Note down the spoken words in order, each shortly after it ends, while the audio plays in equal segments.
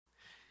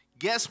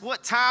Guess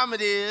what time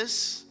it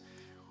is?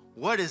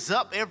 What is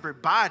up,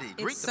 everybody?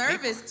 It's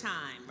service time,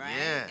 right?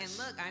 Yes.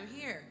 And look, I'm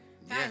here.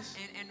 Yes.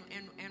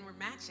 And we're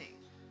matching.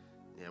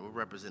 Yeah, we're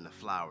representing the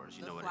flowers.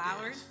 You know what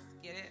flowers,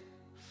 it is. get it?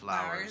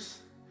 Flowers.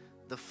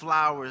 The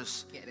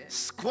Flowers Get it?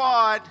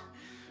 Squad.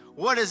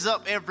 What is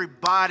up,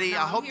 everybody? No,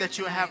 I I'm hope here that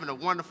you're tonight. having a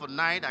wonderful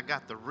night. I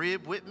got the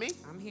rib with me.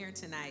 I'm here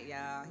tonight,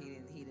 y'all. He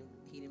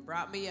didn't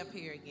brought me up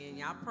here again.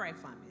 Y'all pray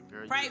for me.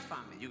 Girl, pray for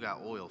me. You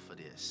got oil for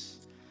this.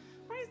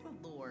 Praise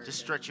the Lord. Just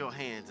stretch your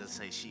hands and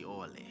say she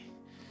oily.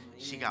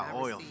 She Yeah, got I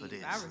oil receive- for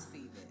this. I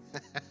receive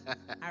it.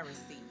 I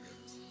receive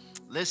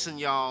it. Listen,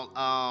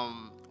 y'all,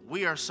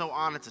 we are so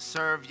honored to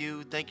serve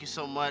you. Thank you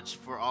so much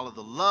for all of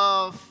the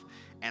love.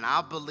 And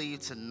I believe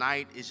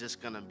tonight is just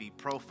going to be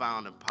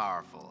profound and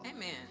powerful.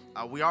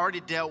 Amen. We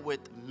already dealt with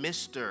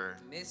Mr.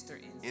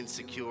 Insecure.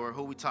 Insecure.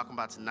 Who we talking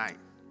about tonight?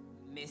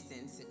 Miss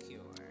Insecure.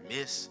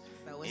 Miss.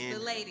 So it's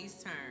the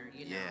ladies' turn,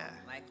 you know. Yeah.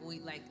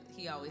 Like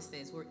he always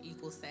says, we're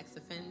equal sex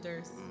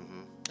offenders.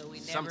 Mm-hmm. So we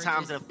never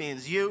Sometimes it just,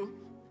 offends you.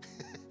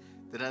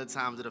 Then other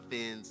times it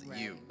offends right.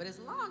 you. But as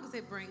long as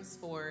it brings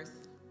forth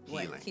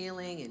Healing.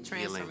 Healing and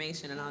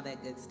transformation and all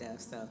that good stuff.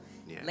 So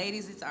Yeah.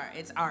 ladies, it's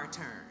our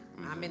turn.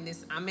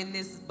 Mm-hmm. I'm in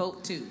this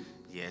boat too.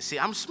 Yeah, see,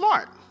 I'm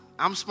smart.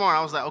 I was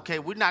like, okay,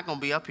 we're not going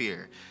to be up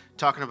here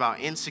talking about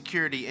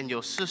insecurity in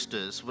your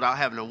sisters without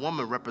having a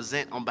woman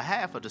represent on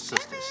behalf of the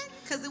sisters.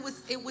 Because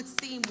it would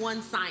seem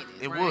one-sided.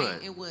 It right?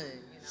 would. It would. You know?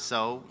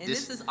 So And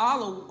this is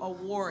all a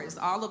war. It's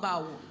all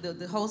about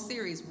the whole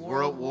series,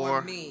 World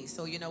War. Me.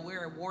 So, you know,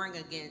 we're warring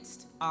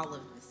against all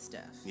of this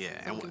stuff. Yeah,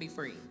 So and we can be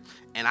free.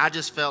 And I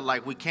just felt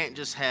like we can't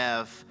just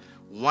have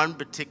one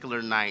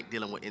particular night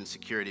dealing with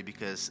insecurity,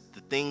 because the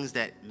things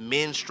that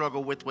men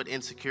struggle with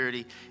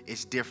insecurity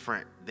is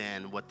different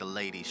than what the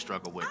ladies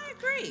struggle with. I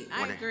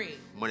agree.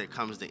 When it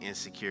comes to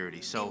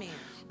insecurity. So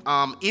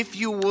Amen. if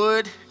you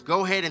would,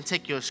 go ahead and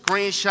take your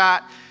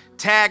screenshot,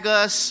 tag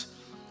us,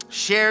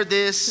 share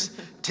this,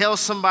 tell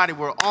somebody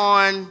we're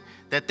on,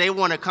 that they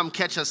want to come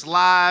catch us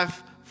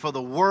live for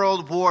the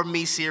World War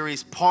Me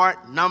series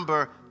part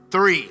number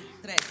 3.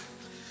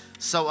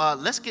 So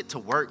let's get to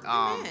work.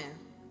 Amen.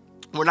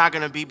 We're not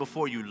going to be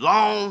before you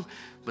long,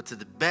 but to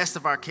the best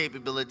of our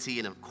capability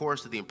and, of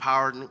course, to the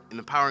empowering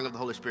of the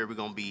Holy Spirit, we're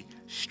going to be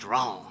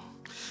strong.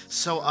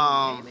 So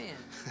Amen.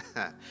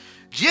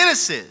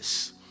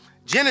 Genesis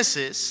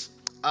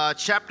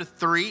chapter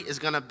 3 is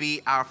going to be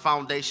our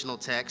foundational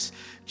text.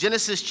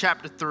 Genesis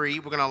chapter 3,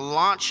 we're going to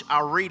launch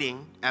our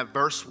reading at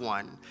verse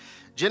 1.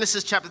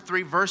 Genesis chapter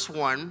 3, verse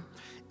 1,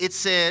 it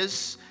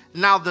says,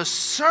 "Now the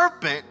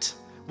serpent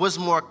was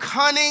more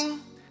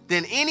cunning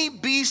than any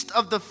beast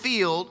of the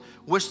field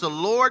which the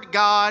Lord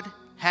God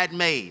had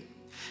made.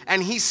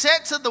 And he said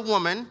to the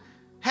woman,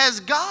 Has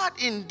God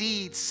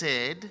indeed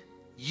said,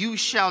 You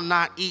shall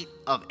not eat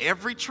of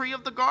every tree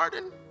of the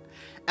garden?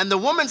 And the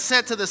woman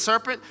said to the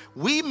serpent,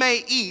 We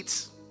may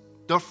eat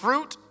the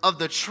fruit of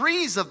the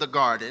trees of the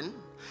garden,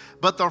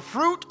 but the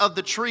fruit of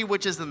the tree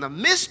which is in the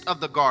midst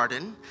of the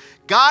garden,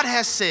 God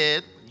has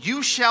said,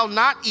 You shall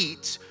not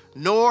eat,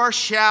 nor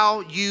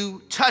shall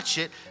you touch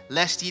it,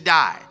 lest ye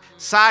die."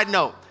 Side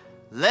note,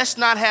 let's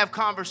not have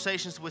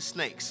conversations with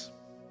snakes.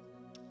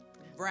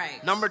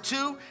 Right. Number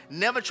 2,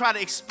 never try to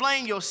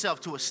explain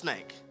yourself to a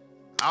snake.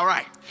 All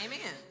right. Amen.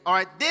 All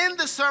right. Then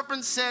the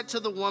serpent said to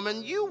the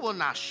woman, You will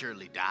not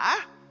surely die.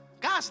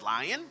 God's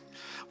lying.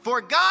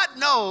 For God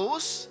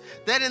knows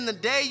that in the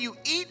day you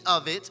eat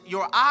of it,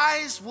 your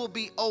eyes will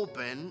be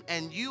open,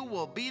 and you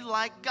will be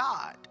like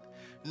God,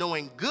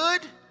 knowing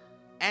good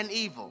and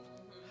evil.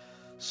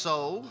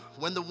 So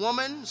when the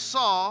woman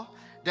saw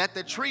that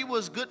the tree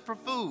was good for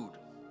food,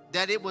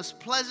 that it was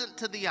pleasant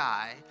to the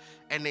eye,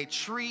 and a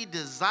tree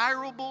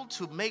desirable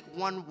to make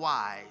one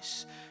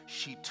wise,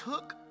 she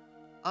took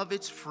of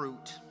its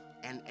fruit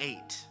and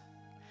ate.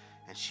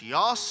 And she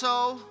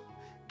also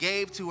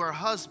gave to her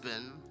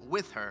husband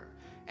with her,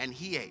 and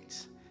he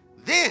ate.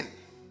 Then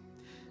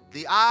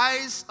the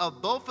eyes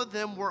of both of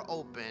them were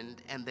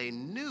opened, and they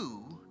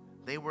knew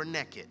they were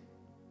naked.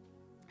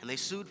 And they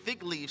sewed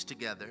fig leaves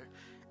together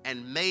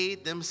and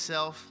made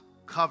themselves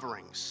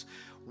coverings.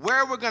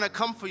 Where we're going to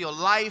come for your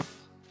life,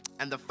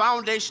 and the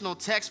foundational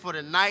text for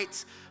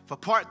tonight, for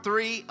part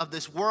 3 of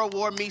this World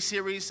War Me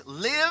series,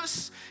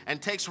 lives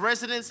and takes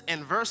residence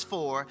in verse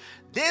 4.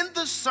 Then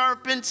the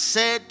serpent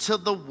said to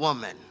the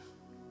woman,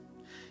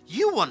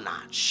 You will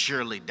not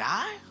surely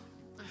die.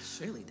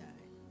 Surely die.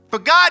 For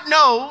God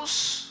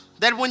knows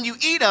that when you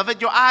eat of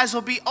it, your eyes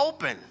will be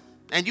open,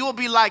 and you will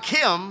be like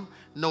him,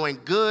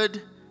 knowing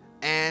good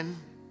and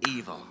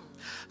evil.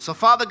 So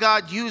Father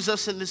God, use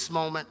us in this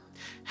moment.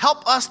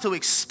 Help us to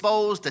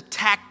expose the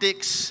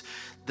tactics,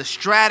 the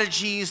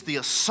strategies, the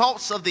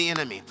assaults of the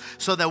enemy,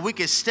 so that we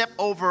can step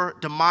over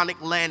demonic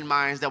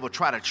landmines that will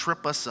try to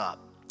trip us up.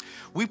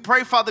 We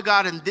pray, Father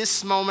God, in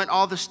this moment,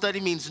 all the study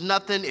means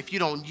nothing if you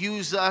don't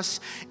use us,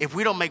 if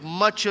we don't make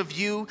much of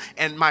you.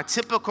 And my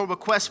typical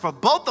request for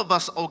both of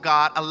us, oh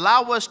God,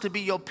 allow us to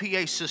be your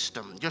PA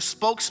system, your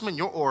spokesman,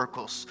 your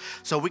oracles,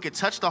 so we can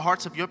touch the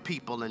hearts of your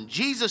people. In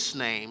Jesus'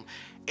 name,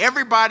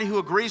 Everybody who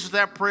agrees with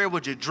that prayer,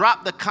 would you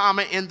drop the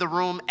comment in the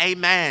room?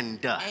 Amen.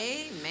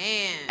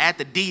 Amen. Add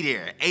the D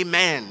there.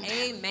 Amen.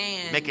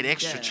 Amen. Make it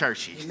extra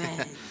churchy.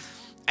 Amen.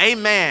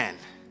 Amen.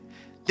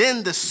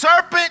 Then the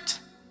serpent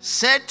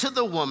said to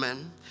the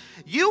woman,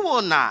 you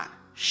will not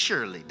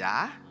surely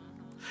die.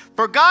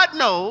 For God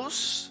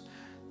knows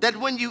that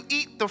when you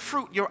eat the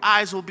fruit, your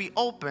eyes will be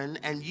open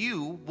and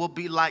you will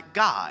be like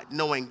God,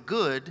 knowing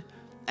good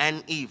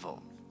and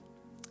evil.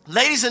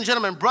 Ladies and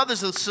gentlemen,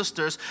 brothers and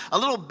sisters, a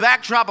little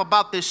backdrop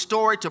about this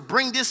story to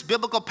bring this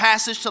biblical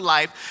passage to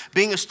life.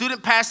 Being a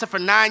student pastor for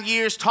 9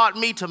 years taught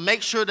me to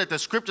make sure that the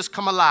scriptures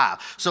come alive.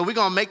 So we're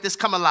going to make this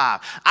come alive.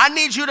 I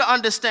need you to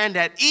understand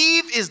that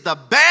Eve is the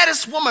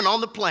baddest woman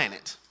on the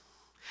planet.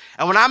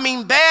 And when I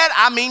mean bad,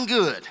 I mean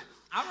good.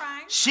 All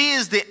right. She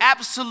is the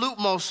absolute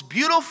most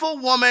beautiful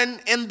woman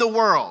in the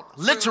world,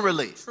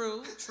 literally.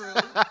 True.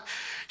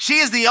 She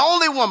is the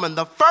only woman,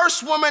 the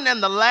first woman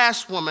and the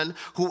last woman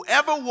who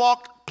ever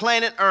walked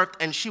planet Earth,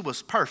 and she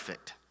was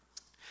perfect.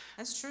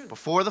 That's true.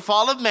 Before the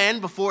fall of man,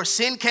 before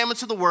sin came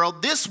into the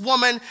world, this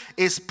woman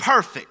is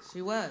perfect.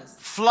 She was.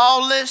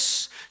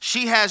 Flawless.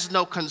 She has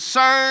no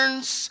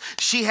concerns.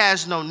 She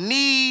has no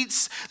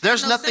needs.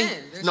 There's nothing,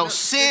 no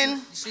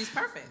sin. She's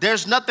perfect.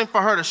 There's nothing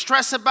for her to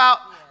stress about.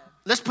 Yeah.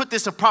 Let's put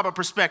this in proper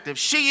perspective.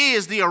 She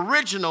is the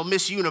original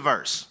Miss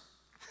Universe.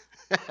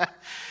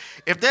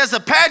 If there's a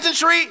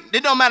pageantry,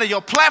 it don't matter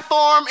your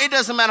platform. It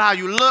doesn't matter how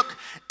you look.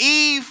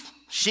 Eve,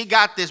 she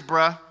got this,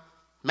 bruh.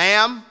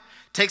 Ma'am,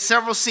 take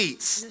several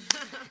seats.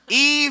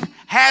 Eve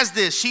has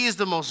this. She is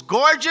the most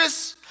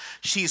gorgeous.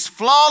 She's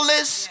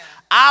flawless. Yeah.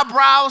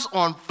 Eyebrows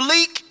on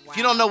fleek. Wow. If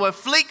you don't know what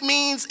fleek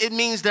means, it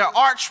means they're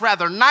arched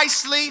rather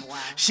nicely. Wow.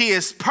 She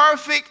is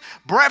perfect.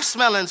 Breath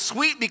smelling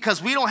sweet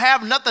because we don't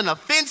have nothing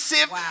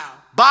offensive. Wow.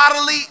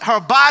 Bodily, her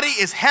body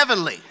is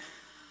heavenly.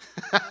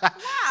 Wow.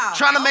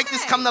 Trying to make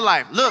this come to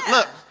life. Look.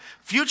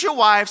 Future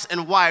wives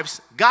and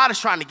wives, God is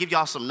trying to give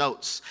y'all some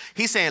notes.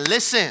 He's saying,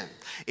 listen,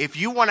 if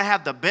you want to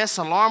have the best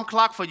alarm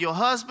clock for your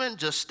husband,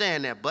 just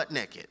stand there butt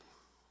naked.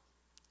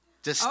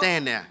 Just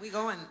stand there. We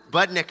going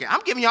butt naked.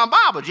 I'm giving y'all a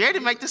Bible. Jerry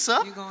didn't make this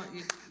up. You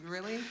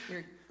really?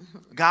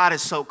 God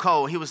is so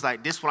cold. He was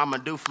like, this is what I'm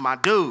going to do for my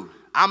dude.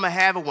 I'm going to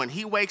have it when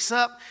he wakes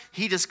up,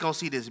 he just going to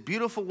see this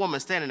beautiful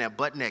woman standing there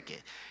butt naked.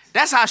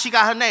 That's how she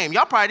got her name.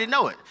 Y'all probably didn't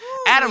know it.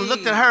 Ooh, Adam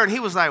looked at her and he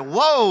was like,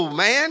 whoa,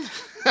 man.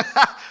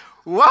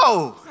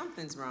 Whoa.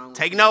 Something's wrong.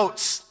 Take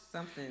notes.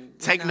 Something.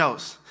 Take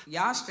notes.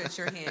 Y'all stretch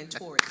your hand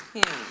towards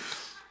him.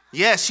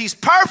 Yes, she's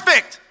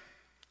perfect.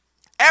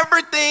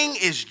 Everything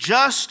is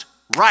just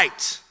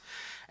right.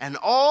 And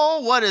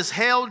oh, what does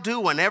hell do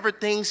when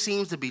everything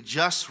seems to be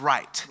just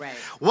right? Right.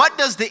 What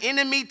does the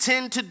enemy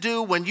tend to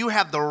do when you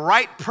have the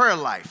right prayer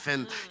life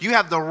and you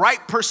have the right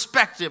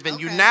perspective and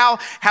you now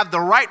have the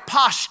right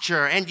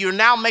posture and you're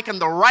now making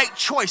the right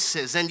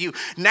choices and you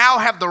now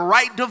have the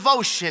right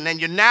devotion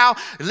and you're now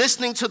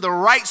listening to the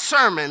right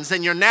sermons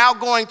and you're now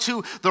going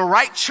to the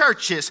right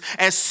churches?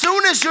 As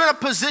soon as you're in a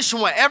position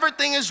where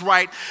everything is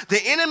right,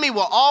 the enemy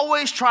will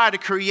always try to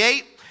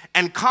create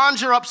and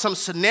conjure up some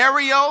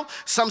scenario,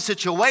 some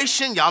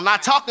situation. Y'all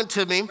not talking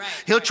to me.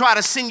 He'll try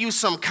to send you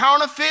some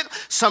counterfeit,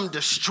 some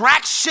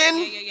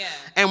distraction.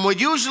 And we'll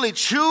usually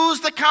choose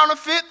the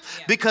counterfeit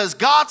because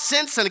God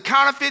sense and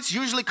counterfeits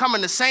usually come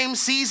in the same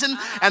season.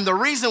 And the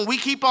reason we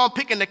keep on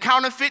picking the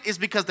counterfeit is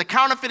because the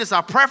counterfeit is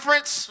our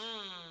preference.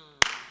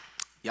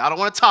 Y'all don't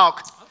want to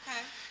talk.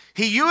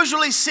 He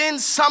usually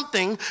sends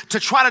something to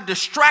try to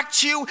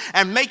distract you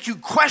and make you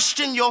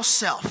question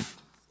yourself.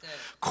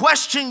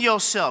 Question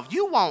yourself.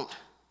 You won't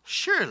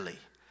surely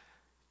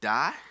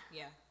die.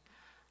 Yeah.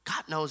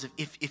 God knows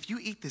if you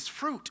eat this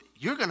fruit,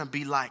 you're going to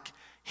be like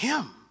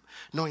him,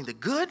 knowing the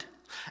good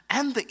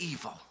and the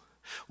evil.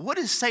 What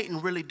is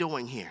Satan really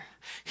doing here?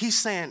 He's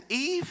saying,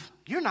 Eve,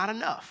 you're not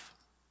enough.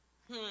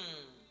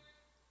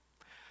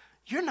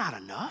 You're not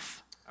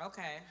enough.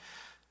 Okay.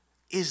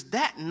 Is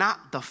that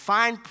not the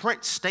fine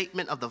print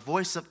statement of the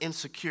voice of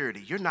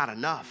insecurity? You're not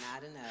enough.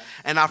 Not enough.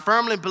 And I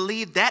firmly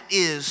believe that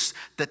is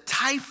the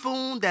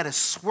typhoon that is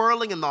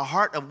swirling in the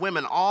heart of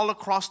women all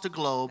across the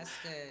globe. That's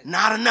good.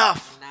 Not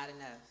enough. Not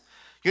enough.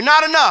 You're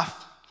not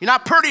enough. You're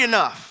not pretty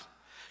enough.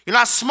 You're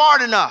not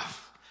smart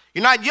enough.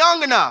 You're not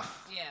young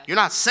enough. Yeah. You're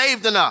not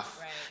saved enough.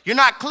 Right. You're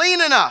not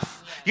clean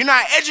enough. Yeah. You're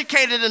not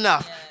educated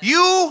enough. Yeah.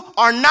 You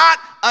are not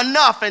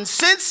enough. And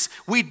since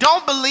we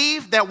don't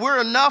believe that we're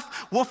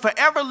enough, we'll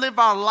forever live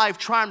our life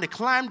trying to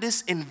climb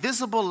this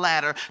invisible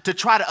ladder to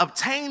try to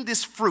obtain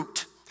this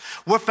fruit.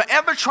 We're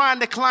forever trying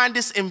to climb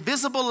this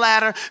invisible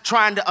ladder,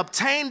 trying to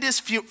obtain this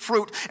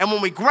fruit. And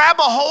when we grab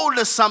a hold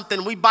of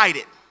something, we bite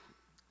it.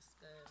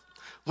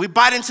 We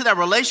bite into that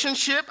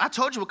relationship. I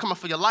told you we're coming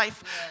for your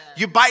life.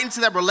 Yeah. You bite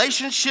into that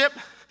relationship.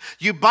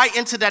 You bite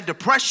into that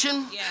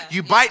depression. Yeah.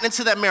 You bite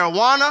into that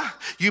marijuana.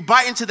 You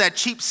bite into that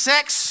cheap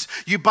sex.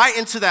 You bite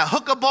into that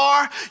hookah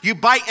bar. You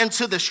bite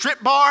into the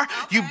strip bar.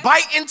 Okay. You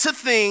bite into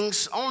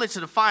things only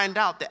to find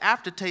out the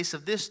aftertaste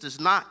of this does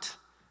not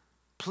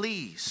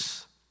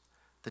please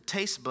the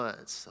taste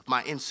buds of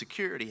my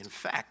insecurity. In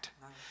fact,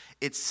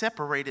 it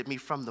separated me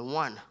from the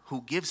one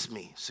who gives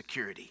me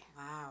security.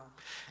 Wow,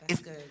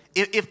 that's good.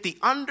 If the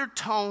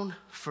undertone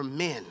for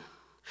men,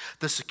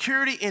 the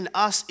security in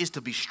us is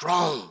to be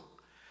strong,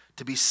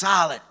 to be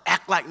solid,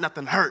 act like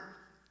nothing hurt,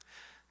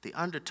 the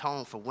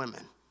undertone for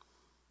women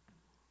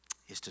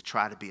is to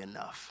try to be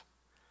enough.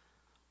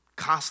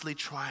 Constantly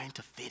trying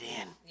to fit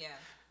in. Yeah.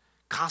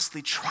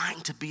 Constantly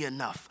trying to be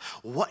enough.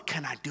 What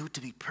can I do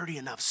to be pretty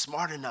enough,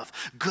 smart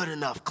enough, good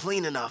enough,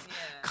 clean enough?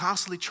 Yeah.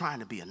 Constantly trying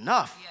to be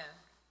enough. Yeah.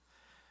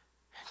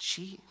 And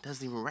she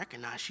doesn't even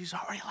recognize she's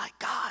already like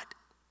God.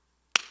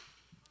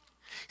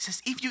 He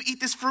says, if you eat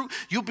this fruit,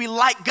 you'll be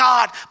like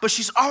God, but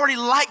she's already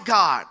like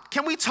God.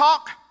 Can we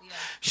talk?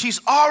 She's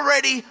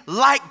already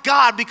like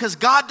God because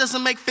God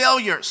doesn't make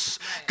failures.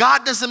 Right.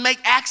 God doesn't make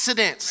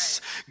accidents.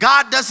 Right.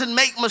 God doesn't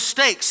make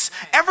mistakes.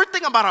 Right.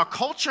 Everything about our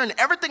culture and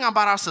everything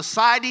about our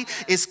society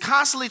is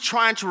constantly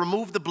trying to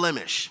remove the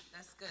blemish.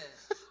 That's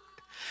good.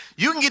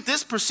 You can get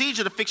this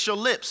procedure to fix your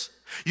lips.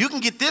 You can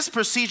get this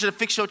procedure to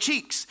fix your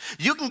cheeks.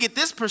 You can get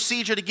this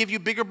procedure to give you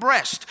bigger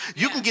breasts.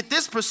 You can get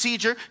this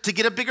procedure to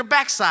get a bigger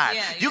backside.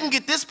 You can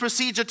get this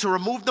procedure to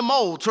remove the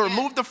mold, to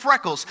remove the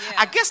freckles.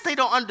 I guess they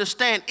don't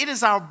understand. It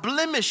is our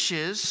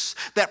blemishes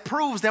that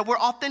proves that we're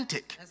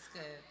authentic. That's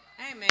good.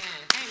 Amen.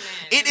 Amen.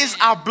 It is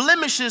our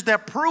blemishes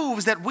that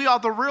proves that we are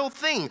the real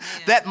thing.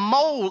 That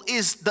mole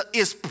is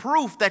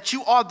proof that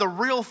you are the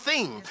real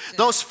thing.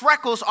 Those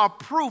freckles are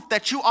proof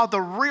that you are the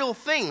real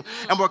thing.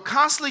 And we're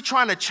constantly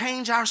trying to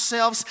change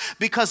ourselves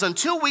because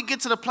until we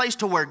get to the place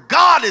to where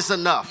God is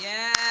enough.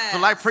 So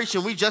like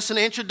preaching, we just in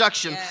the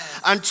introduction.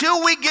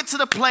 Until we get to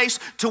the place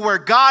to where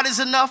God is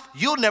enough,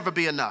 you'll never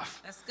be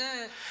enough. That's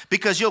good.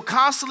 Because you'll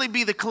constantly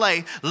be the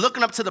clay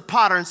looking up to the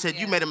potter and said,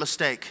 you made a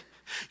mistake.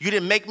 You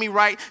didn't make me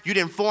right. You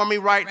didn't form me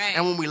right.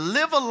 And when we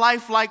live a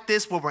life like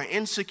this where we're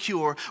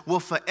insecure, we'll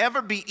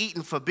forever be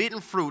eating forbidden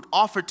fruit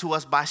offered to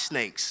us by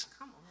snakes.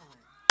 Come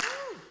on.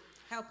 Woo.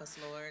 Help us,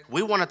 Lord.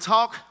 We want to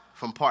talk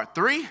from part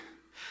 3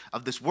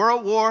 of this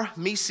World War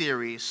Me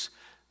series,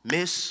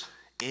 Miss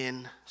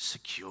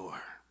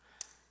Insecure.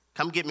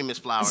 Come get me, Miss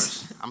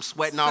Flowers. I'm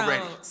sweating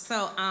already.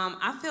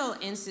 I feel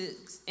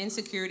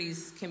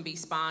insecurities can be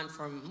spawned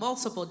from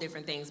multiple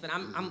different things, but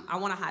I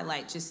want to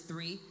highlight just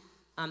 3.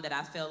 That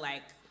I feel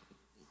like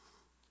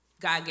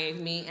God gave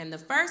me. And the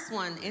first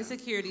one,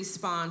 insecurity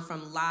spawned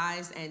from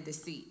lies and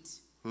deceit.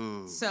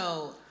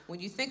 So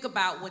when you think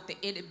about what the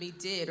enemy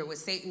did or what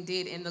Satan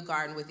did in the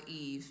garden with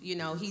Eve, you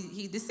know,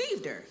 he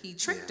deceived her. He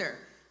tricked her.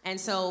 And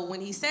so when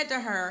he said to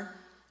her,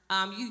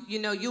 you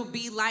know, you'll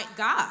be like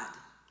God.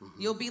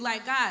 You'll be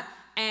like God.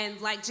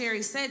 And like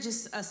Jerry said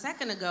just a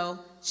second ago,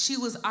 she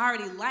was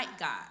already like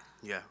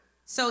God.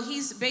 So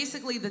he's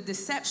basically, the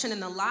deception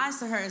and the lies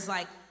to her is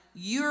like,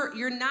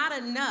 you're not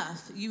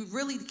enough. You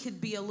really could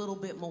be a little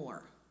bit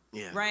more.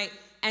 Right?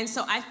 And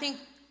so I think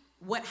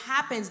what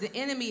happens, the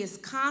enemy is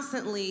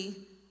constantly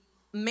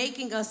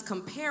making us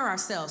compare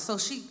ourselves. So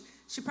she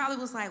probably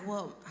was like,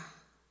 well,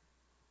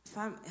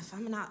 if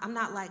I'm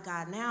not like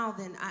God now,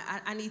 then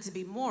I need to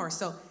be more.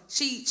 So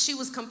she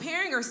was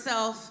comparing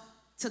herself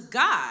to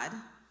God,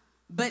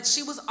 but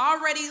she was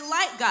already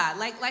like God.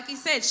 Like he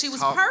said, she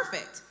was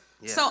perfect.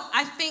 So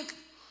I think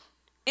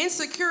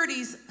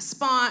insecurities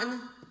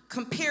spawn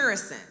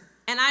comparison.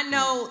 And I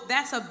know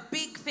that's a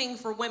big thing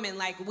for women.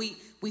 Like we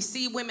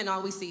see women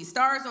we see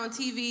stars on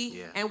TV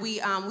and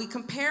we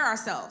compare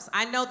ourselves.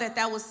 I know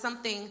that was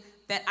something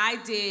that I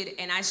did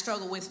and I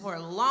struggled with for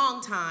a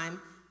long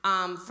time.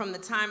 From the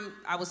time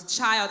I was a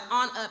child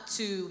on up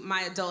to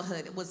my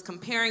adulthood, it was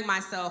comparing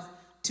myself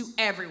to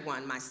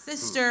everyone, my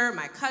sister,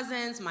 my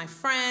cousins, my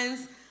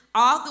friends.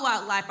 All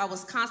throughout life, I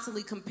was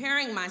constantly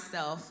comparing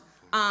myself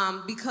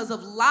because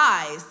of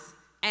lies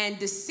and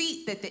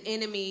deceit that the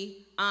enemy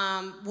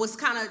was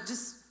kind of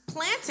just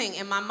planting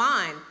in my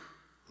mind.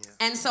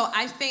 And so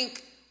I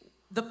think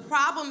the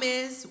problem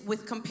is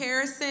with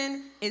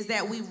comparison is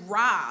that we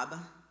rob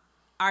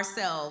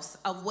ourselves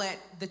of what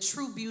the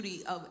true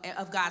beauty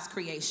of God's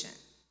creation.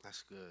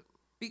 That's good.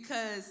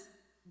 Because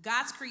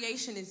God's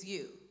creation is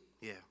you.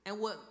 And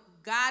what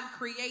God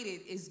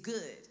created is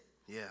good.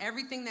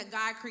 Everything that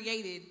God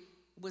created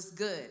was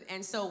good.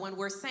 And so when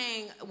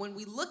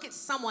we look at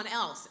someone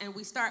else and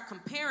we start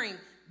comparing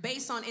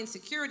based on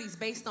insecurities,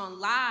 based on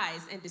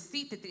lies and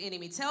deceit that the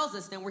enemy tells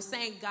us, then we're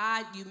saying,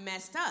 God, you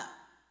messed up.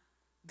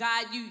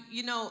 God,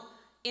 you know,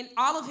 in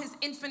all of his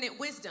infinite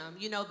wisdom,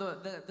 you know,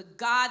 the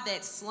God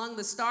that slung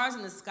the stars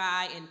in the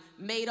sky and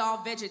made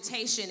all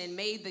vegetation and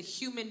made the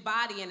human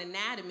body and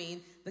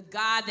anatomy, the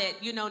God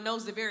that, you know,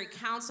 knows the very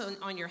counsel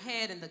on your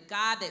head, and the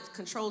God that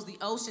controls the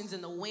oceans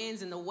and the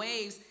winds and the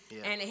waves,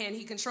 and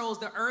he controls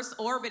the Earth's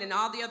orbit and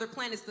all the other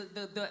planets,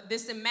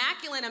 this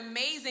immaculate,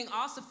 amazing,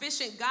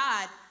 all-sufficient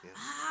God,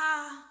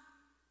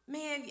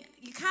 man,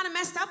 you kind of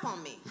messed up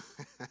on me.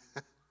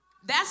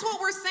 That's what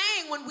we're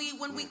saying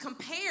when we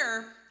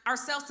compare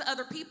ourselves to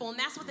other people, and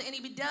that's what the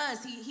enemy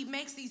does. He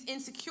makes these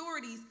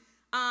insecurities.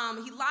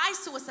 He lies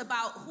to us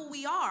about who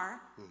we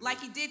are, like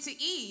he did to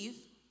Eve,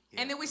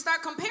 and then we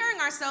start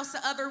comparing ourselves to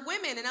other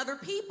women and other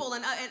people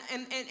and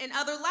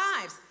other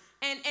lives.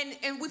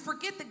 And we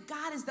forget that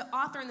God is the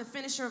author and the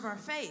finisher of our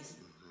faith.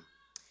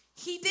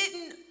 He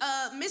didn't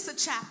miss a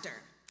chapter.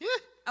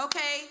 Yeah.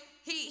 Okay?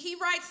 He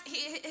writes,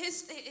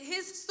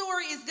 his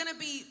story is going to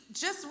be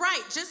just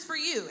right, just for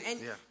you.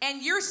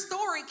 And your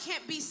story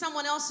can't be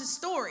someone else's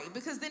story,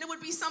 because then it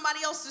would be somebody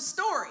else's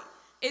story.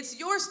 It's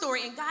your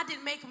story, and God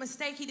didn't make a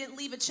mistake. He didn't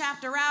leave a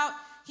chapter out.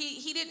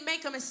 He didn't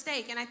make a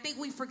mistake, and I think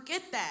we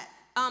forget that,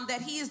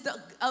 that he is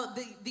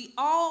the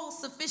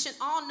all-sufficient,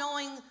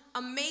 all-knowing,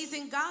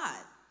 amazing God.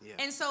 Yeah.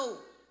 And so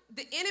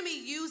the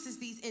enemy uses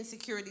these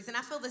insecurities, and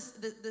I feel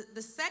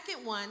the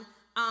second one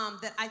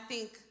that I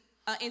think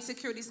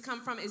insecurities come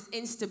from is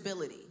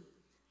instability.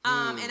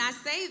 And I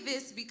say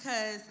this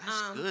because...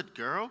 That's good,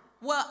 girl.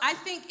 Well, I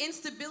think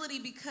instability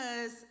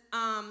because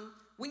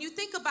when you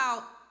think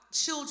about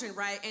children,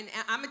 right? And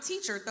I'm a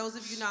teacher. Those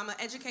of you know I'm an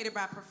educator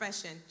by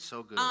profession.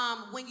 So good.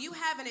 When you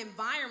have an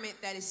environment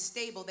that is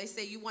stable, they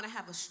say you want to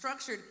have a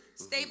structured,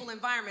 stable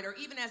environment, or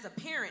even as a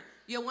parent,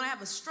 you want to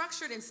have a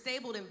structured and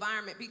stable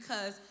environment,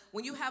 because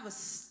when you have a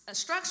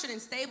structured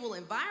and stable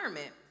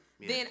environment,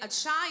 then a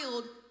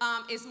child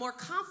is more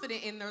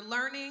confident in their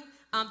learning.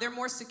 They're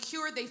more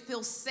secure. They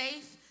feel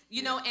safe.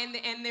 You know,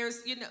 and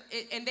there's, you know,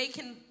 and they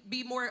can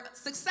be more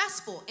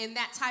successful in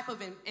that type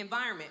of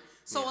environment.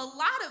 So a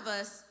lot of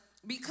us,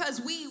 because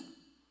we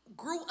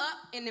grew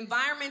up in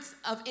environments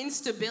of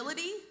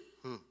instability,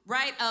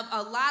 right, of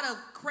a lot of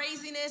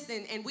craziness,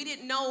 and we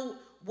didn't know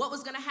what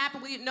was going to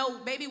happen. We didn't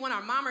know maybe when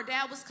our mom or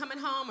dad was coming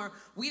home, or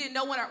we didn't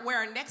know where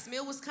our next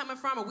meal was coming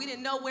from, or we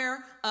didn't know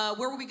where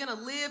were we going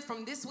to live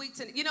from this week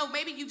to, you know,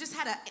 maybe you just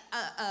had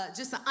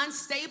just an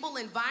unstable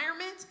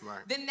environment.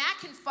 Right. Then that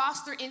can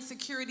foster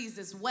insecurities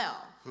as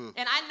well. And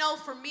I know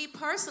for me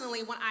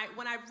personally, when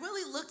I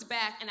really looked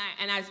back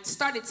and I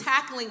started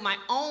tackling my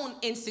own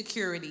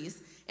insecurities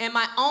and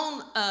my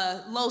own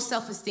low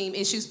self-esteem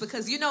issues,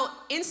 because, you know,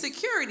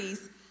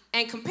 insecurities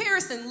and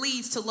comparison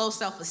leads to low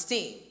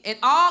self-esteem. It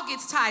all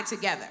gets tied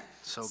together.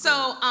 So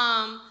when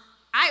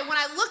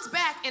I looked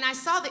back and I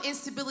saw the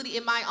instability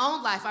in my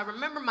own life, I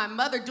remember my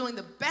mother doing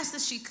the best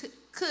that she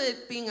could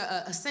being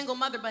a single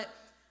mother, but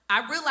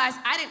I realized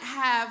I didn't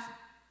have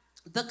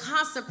the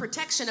constant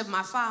protection of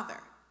my father.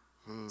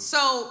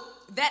 So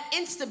that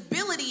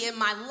instability in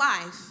my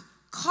life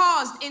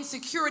caused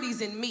insecurities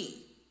in me.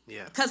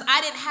 Yeah. Because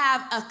I didn't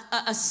have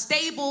a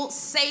stable,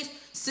 safe,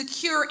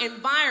 secure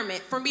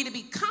environment for me to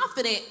be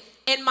confident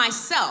in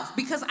myself,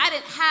 because I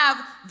didn't have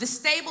the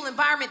stable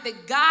environment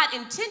that God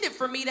intended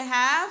for me to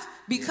have,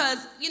 because,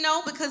 you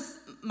know, because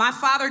my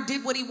father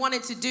did what he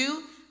wanted to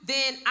do.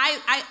 Then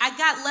I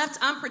got left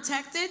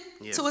unprotected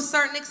to a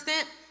certain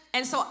extent.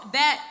 And so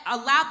that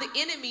allowed the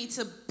enemy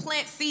to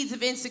plant seeds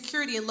of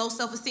insecurity and low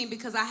self-esteem,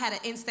 because I had an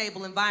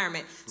unstable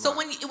environment. So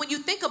when you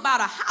think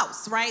about a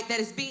house, right, that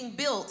is being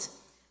built,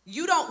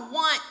 you don't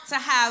want to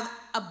have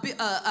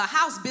a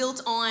house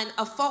built on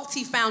a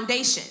faulty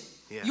foundation.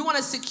 Yeah. You want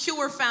a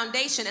secure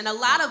foundation. And a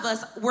lot of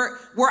us,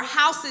 we're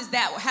houses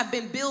that have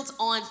been built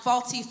on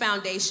faulty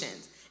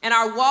foundations. And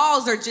our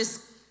walls are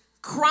just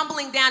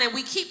crumbling down, and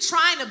we keep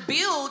trying to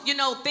build, you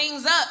know,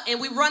 things up,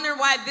 and we wonder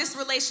why this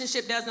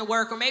relationship doesn't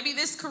work, or maybe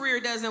this career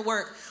doesn't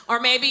work,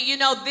 or maybe, you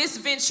know, this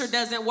venture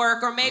doesn't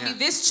work, or maybe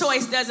this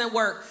choice doesn't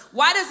work.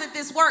 Why doesn't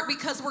this work?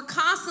 Because we're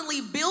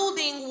constantly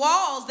building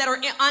walls that are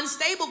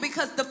unstable,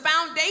 because the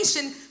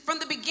foundation from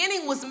the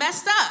beginning was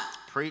messed up.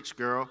 Preach,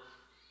 girl.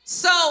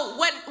 So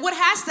what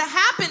has to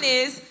happen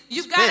is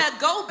you've got to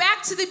go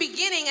back to the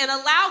beginning and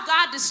allow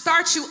God to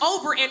start you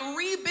over and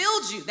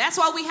rebuild you. That's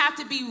why we have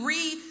to be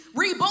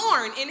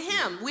reborn in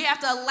him. We have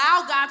to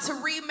allow God to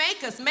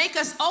remake us, make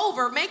us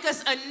over, make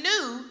us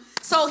anew,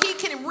 so he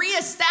can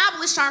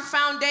reestablish our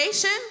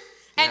foundation,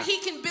 and he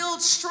can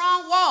build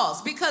strong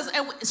walls, because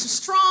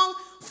strong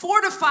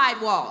fortified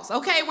walls.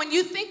 Okay, when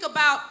you think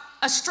about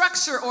a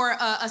structure or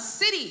a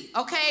city,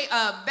 okay,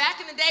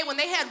 back in the day when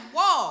they had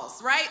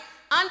walls, right,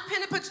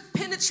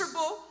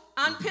 unpenetrable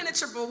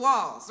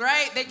walls,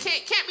 right? They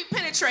can't be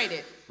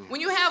penetrated. When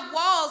you have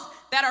walls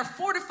that are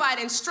fortified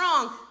and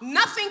strong,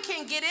 nothing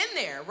can get in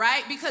there,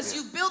 right? Because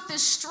you've built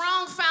this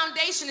strong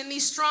foundation in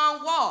these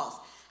strong walls.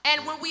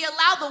 And when we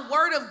allow the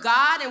word of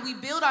God, and we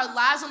build our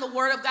lives on the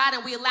word of God,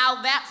 and we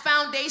allow that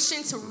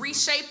foundation to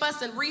reshape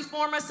us and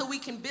reform us so we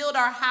can build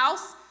our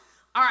house,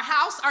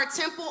 our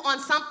temple, on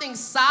something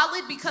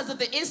solid, because of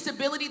the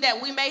instability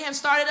that we may have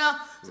started on,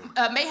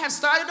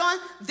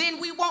 then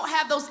we won't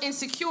have those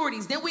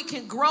insecurities. Then we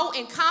can grow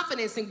in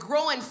confidence and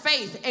grow in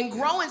faith and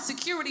grow in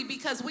security,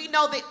 because we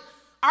know that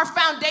our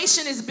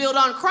foundation is built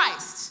on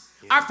Christ.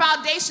 Our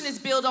foundation is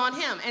built on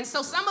him. And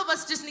so some of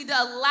us just need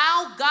to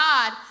allow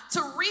God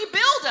to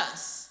rebuild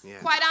us,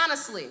 quite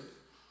honestly.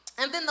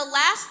 And then the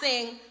last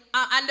thing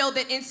I know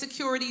that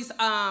insecurities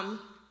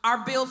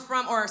are built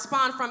from or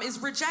spawned from is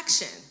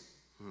rejection.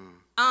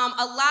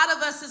 A lot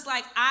of us is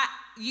like,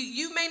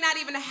 you may not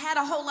even have had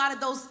a whole lot of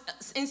those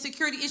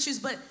insecurity issues,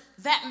 but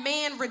that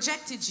man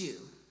rejected you.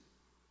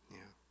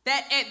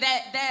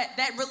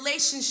 That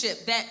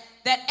relationship, that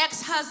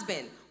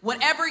ex-husband,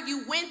 whatever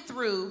you went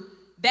through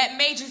that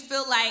made you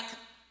feel like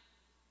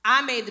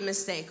I made the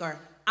mistake, or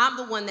I'm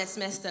the one that's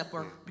messed up,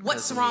 or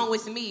what's wrong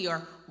with me,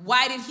 or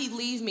why did he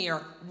leave me,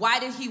 or why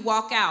did he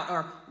walk out,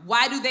 or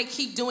why do they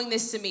keep doing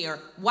this to me, or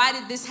why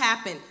did this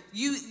happen?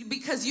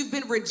 Because you've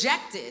been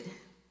rejected.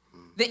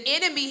 The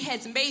enemy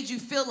has made you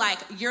feel like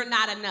you're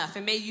not enough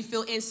and made you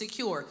feel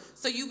insecure.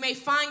 So you may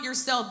find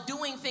yourself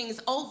doing things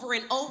over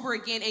and over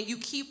again, and you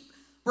keep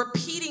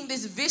repeating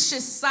this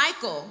vicious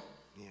cycle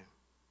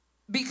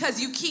because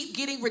you keep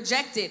getting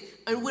rejected.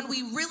 And when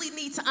we really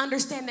need to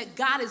understand that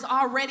God has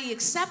already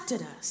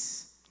accepted us.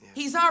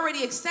 He's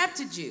already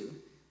accepted you,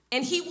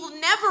 and he will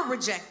never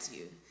reject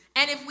you.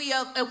 And if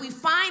we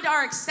find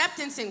our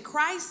acceptance in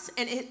Christ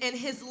and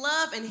his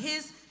love and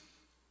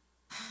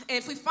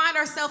if we find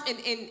ourselves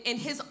in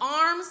his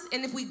arms,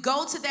 and if we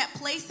go to that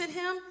place in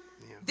him,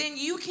 then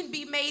you can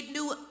be made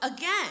new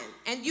again,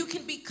 and you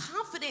can be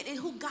confident in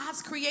who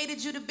God's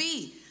created you to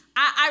be.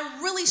 I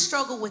really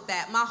struggle with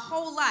that my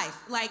whole life.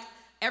 Like,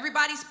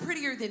 everybody's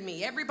prettier than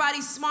me.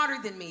 Everybody's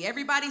smarter than me.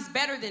 Everybody's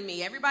better than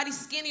me. Everybody's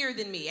skinnier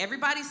than me.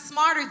 Everybody's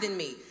smarter than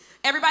me.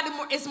 Everybody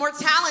is more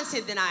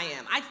talented than I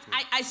am.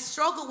 I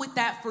struggle with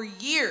that for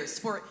years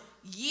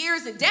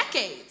and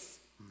decades.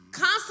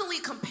 Constantly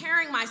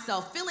comparing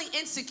myself, feeling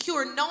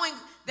insecure, knowing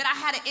that I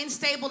had an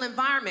unstable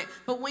environment.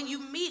 But when you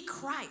meet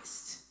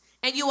Christ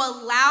and you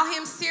allow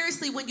him,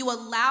 seriously, when you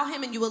allow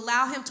him and you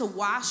allow him to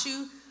wash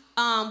you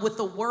with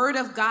the word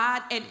of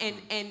God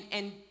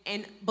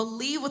and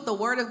believe what the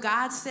word of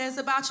God says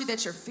about you,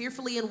 that you're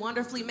fearfully and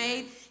wonderfully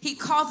made. He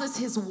calls us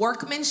his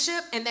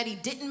workmanship, and that he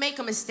didn't make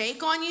a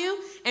mistake on you.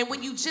 And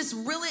when you just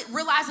really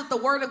realize that the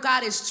word of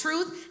God is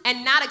truth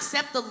and not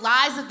accept the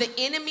lies of the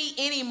enemy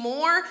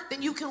anymore,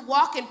 then you can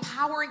walk in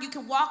power, and you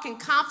can walk in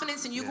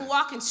confidence, and you can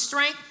walk in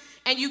strength,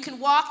 and you can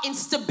walk in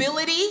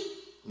stability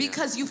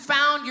because you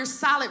found your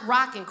solid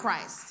rock in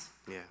Christ.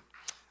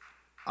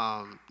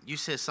 You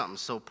said something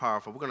so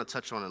powerful. We're going to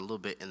touch on it a little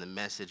bit in the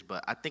message,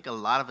 but I think a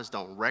lot of us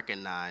don't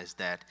recognize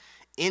that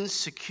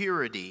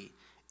insecurity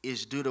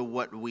is due to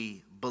what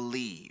we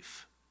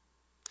believe.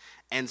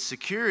 And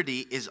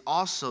security is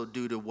also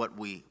due to what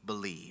we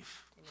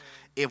believe. Amen.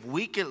 If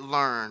we can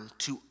learn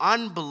to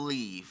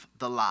unbelieve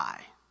the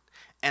lie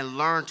and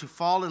learn to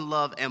fall in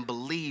love and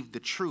believe the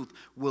truth,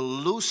 we'll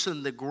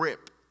loosen the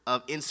grip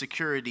of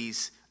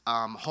insecurities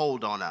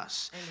hold on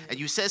us. Amen. And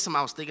you said something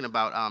I was thinking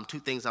about, two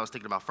things I was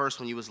thinking about. First,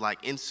 when you was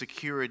like,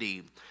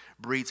 insecurity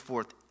breeds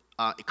forth,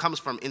 it comes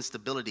from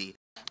instability.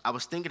 I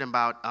was thinking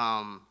about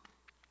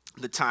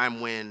the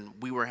time when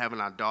we were having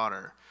our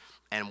daughter,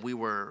 and we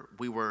were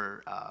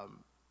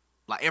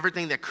like,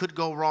 everything that could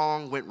go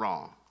wrong went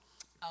wrong.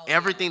 Oh,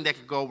 everything that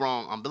could go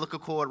wrong, umbilical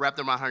cord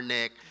wrapped around her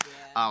neck,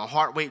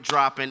 heart rate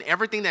dropping,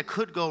 everything that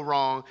could go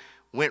wrong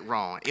went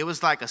wrong. It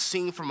was like a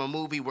scene from a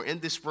movie. We're in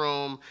this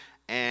room,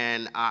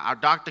 and our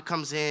doctor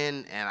comes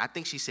in, and I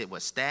think she said,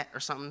 what, stat or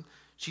something?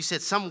 She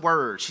said some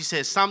word. She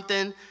said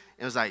something.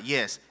 It was like,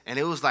 yes. And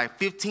it was like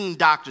 15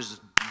 doctors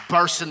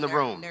burst in the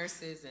room.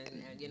 Nurses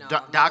and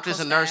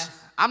doctors and nurses.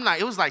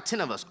 It was like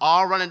 10 of us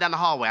all running down the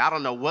hallway. I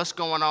don't know what's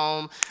going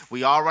on.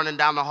 We all running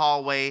down the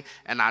hallway,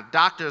 and our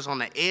doctor's on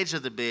the edge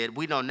of the bed.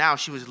 We know now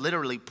she was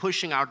literally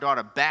pushing our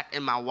daughter back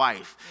and my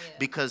wife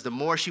because the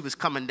more she was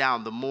coming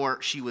down, the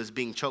more she was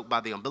being choked by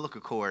the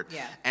umbilical cord.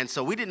 Yeah. And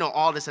so we didn't know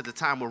all this at the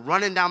time. We're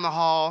running down the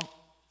hall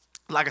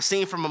like a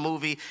scene from a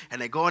movie, and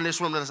they go in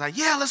this room, and it's like,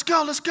 yeah, let's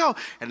go, let's go.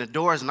 And the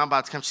doors, and I'm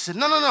about to come. She said,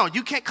 no,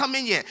 you can't come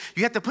in yet.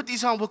 You have to put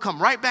these on. We'll come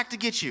right back to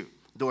get you.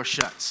 Door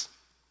shuts.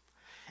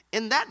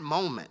 In that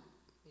moment,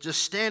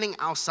 just standing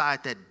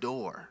outside that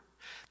door,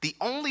 the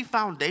only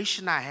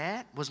foundation I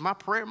had was my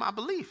prayer, my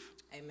belief.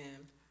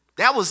 Amen.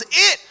 That was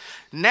it.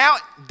 Now,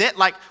 that,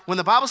 like, when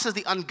the Bible says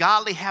the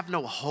ungodly have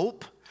no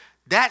hope,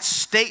 that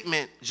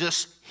statement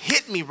just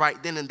hit me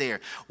right then and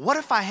there. What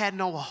if I had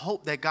no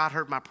hope that God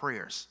heard my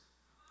prayers?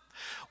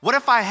 What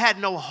if I had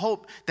no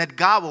hope that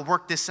God will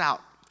work this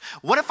out?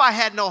 What if I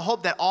had no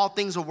hope that all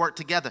things will work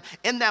together?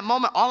 In that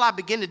moment, all I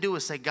begin to do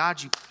is say,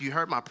 God, you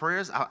heard my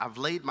prayers. I've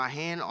laid my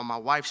hand on my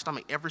wife's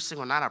stomach every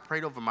single night. I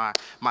prayed over my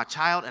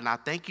child, and I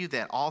thank you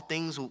that all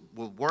things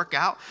will work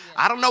out.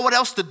 Yeah. I don't know what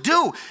else to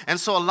do. And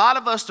so a lot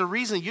of us, the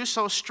reason you're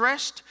so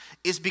stressed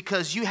is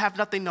because you have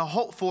nothing to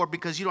hope for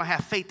because you don't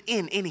have faith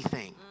in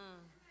anything.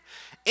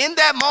 In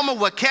that moment,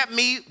 what kept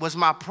me was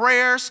my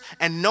prayers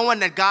and knowing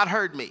that God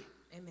heard me.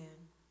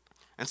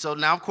 And so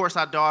now, of course,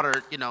 our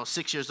daughter,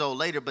 6 years old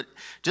later, but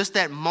just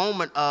that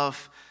moment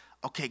of,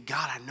 okay,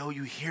 God, I know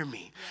you hear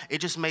me. Yeah.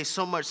 It just made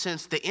so much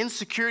sense. The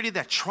insecurity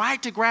that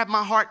tried to grab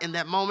my heart in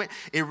that moment,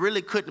 it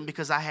really couldn't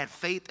because I had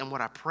faith in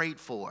what I prayed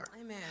for.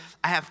 Amen.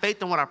 I have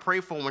faith in what I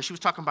prayed for. When she was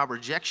talking about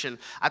rejection,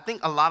 I think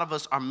a lot of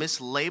us are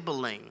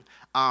mislabeling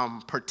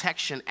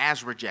protection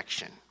as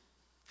rejection.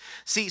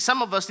 See,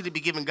 some of us need to be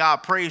giving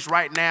God praise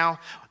right now.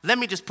 Let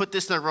me just put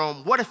this in the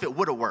room. What if it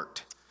would have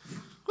worked?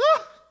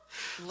 Woo!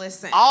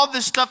 Listen. All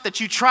this stuff that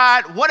you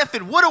tried, what if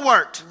it would have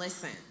worked?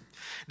 Listen.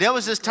 There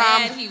was this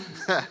time.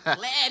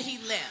 Glad he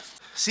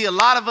left. See, a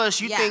lot of us,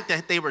 you think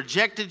that they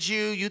rejected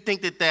you. You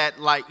think that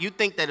you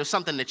think that it's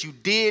something that you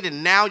did,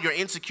 and now your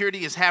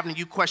insecurity is having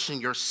you question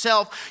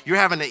yourself. You're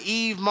having an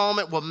Eve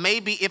moment. Well,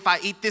 maybe if I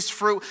eat this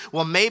fruit,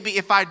 well, maybe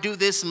if I do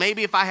this,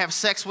 maybe if I have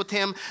sex with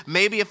him,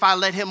 maybe if I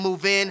let him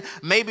move in,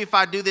 maybe if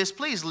I do this.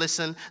 Please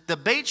listen, the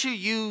bait you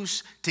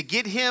use to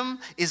get him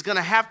is going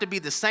to have to be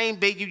the same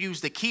bait you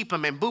use to keep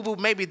him, and boo-boo,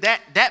 maybe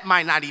that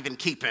might not even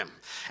keep him.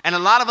 And a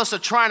lot of us are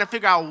trying to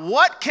figure out,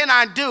 what can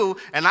I do?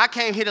 And I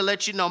came here to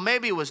let you know,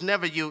 maybe it was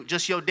never you,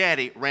 just your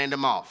daddy ran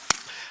him off.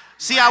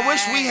 See, I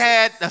wish we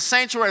had a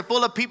sanctuary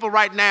full of people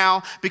right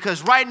now,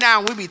 because right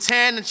now we be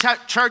tearing the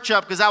church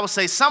up, because I would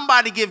say,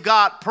 somebody give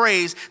God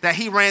praise that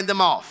he ran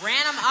them off.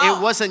 Ran them off.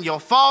 It wasn't your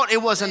fault.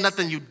 It wasn't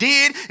nothing you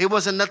did. It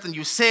wasn't nothing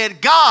you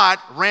said. God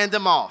ran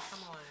them off.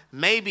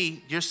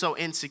 Maybe you're so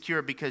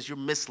insecure because you're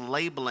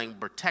mislabeling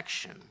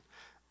protection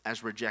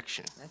as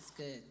rejection. That's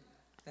good.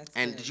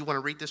 And did you want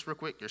to read this real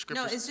quick, your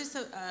scriptures? No, it's just,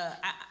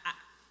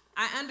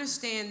 I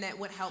understand that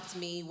what helped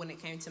me when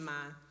it came to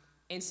my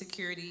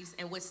insecurities,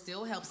 and what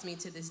still helps me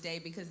to this day,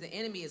 because the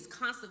enemy is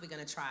constantly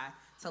going to try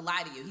to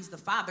lie to you. He's the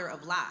father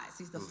of lies.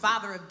 He's the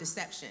father of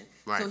deception.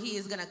 Right. So he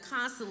is going to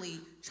constantly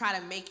try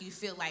to make you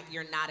feel like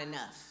you're not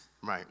enough.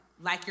 Right.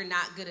 Like you're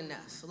not good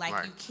enough.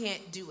 Like you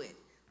can't do it.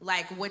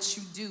 Like what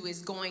you do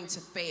is going to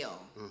fail.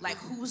 Like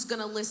who's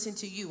going to listen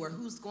to you, or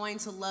who's going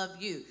to love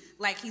you?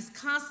 Like he's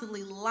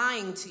constantly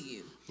lying to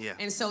you. Yeah.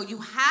 And so you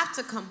have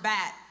to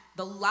combat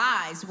the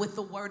lies with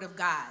the word of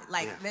God.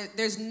 Like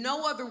there's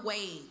no other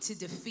way to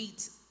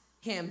defeat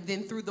him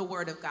than through the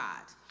word of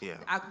God. Yeah.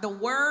 The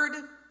word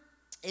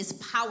is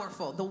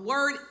powerful. The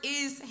word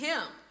is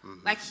him.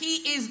 Like he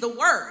is the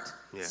word.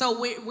 Yeah. So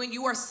when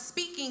you are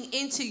speaking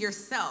into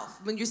yourself,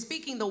 when you're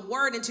speaking the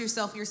word into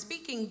yourself, you're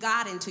speaking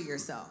God into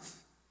yourself.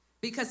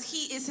 Because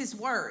he is his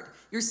word.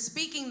 You're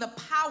speaking the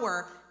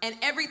power and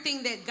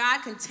everything that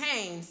God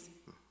contains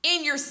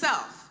in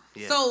yourself.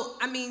 Yeah. So,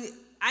 I mean,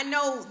 I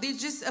know there's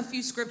just a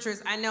few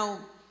scriptures. I know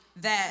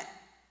that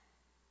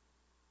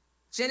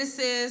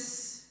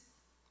Genesis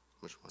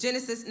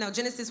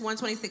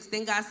 1:26,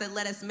 then God said,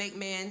 let us make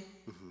man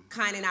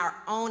kind in our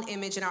own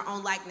image and our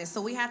own likeness. So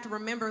we have to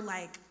remember,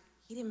 like,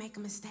 he didn't make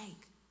a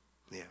mistake.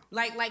 Yeah.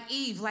 Like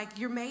Eve, like,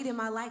 you're made in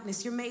my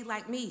likeness. You're made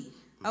like me.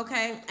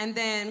 Okay? And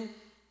then,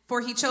 for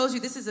he chose you,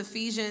 this is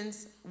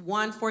Ephesians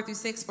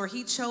 1:4-6, for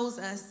he chose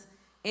us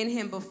in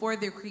him before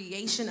the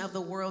creation of the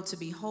world to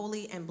be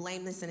holy and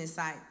blameless in his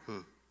sight.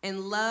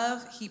 In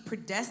love, he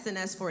predestined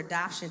us for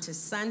adoption to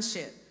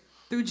sonship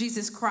through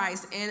Jesus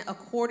Christ, in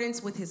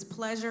accordance with his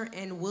pleasure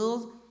and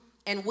will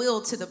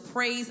to the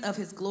praise of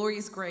his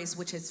glorious grace,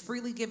 which has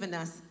freely given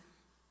us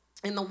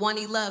in the one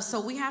he loves. So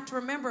we have to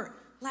remember,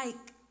 like,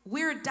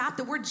 we're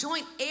adopted, we're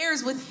joint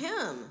heirs with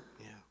him.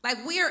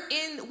 Like we are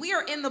in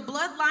the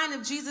bloodline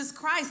of Jesus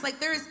Christ.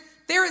 Like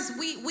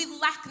we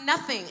lack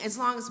nothing as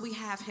long as we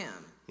have him.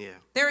 Yeah.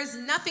 There is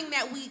nothing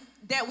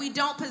that we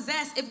don't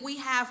possess if we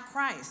have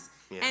Christ.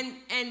 Yeah.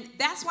 And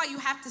that's why you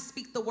have to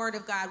speak the word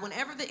of God.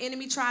 Whenever the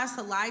enemy tries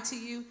to lie to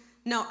you,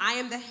 no, I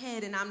am the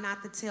head and I'm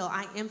not the tail.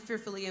 I am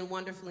fearfully and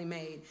wonderfully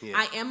made. Yeah.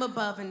 I am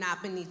above and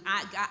not beneath.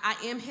 I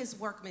am his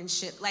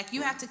workmanship. Like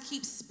you have to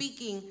keep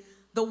speaking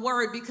the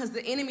word, because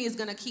the enemy is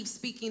going to keep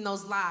speaking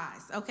those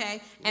lies, okay?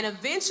 And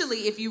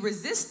eventually, if you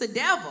resist the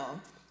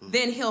devil,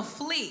 then he'll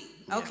flee,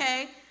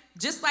 okay?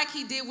 Just like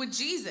he did with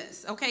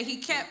Jesus, okay? He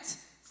kept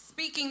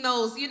speaking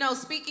those,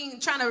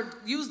 trying to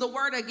use the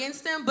word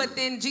against him, but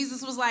then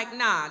Jesus was like,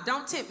 nah,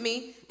 don't tempt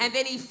me. And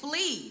then he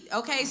fled,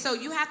 okay? So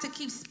you have to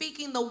keep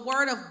speaking the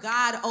word of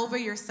God over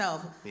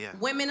yourself. Yeah.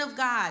 Women of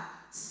God,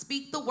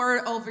 speak the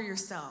word over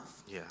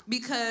yourself. Yeah.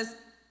 Because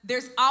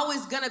there's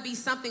always going to be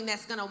something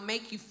that's going to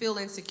make you feel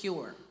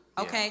insecure,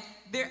 okay?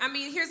 Yeah.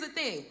 Here's the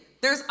thing.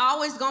 There's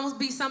always going to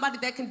be somebody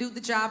that can do the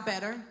job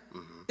better.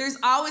 There's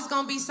always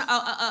going to be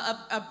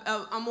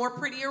a more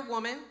prettier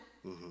woman.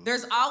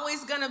 There's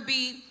always going to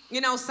be,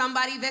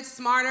 somebody that's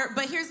smarter.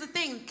 But here's the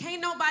thing.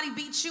 Can't nobody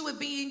beat you at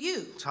being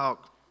you.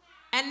 Talk.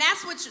 And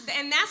that's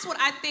what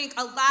I think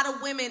a lot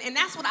of women, and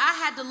that's what I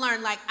had to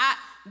learn. Like,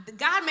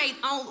 God made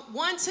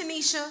one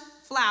Tanisha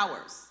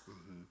Flowers.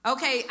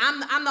 Okay,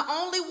 I'm the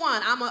only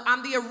one.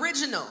 I'm the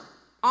original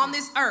on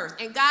this earth,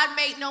 and God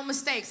made no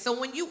mistakes. So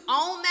when you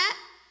own that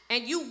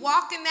and you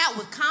walk in that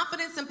with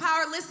confidence and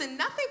power, listen,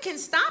 nothing can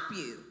stop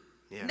you.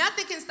 Yeah.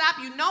 Nothing can stop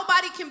you.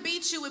 Nobody can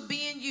beat you at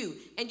being you,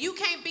 and you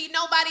can't beat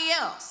nobody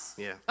else.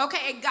 Yeah.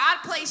 Okay, and God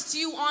placed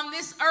you on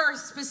this earth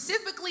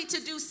specifically to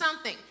do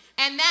something,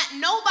 and that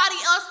nobody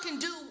else can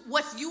do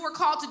what you were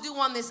called to do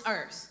on this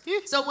earth. Yeah.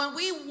 So when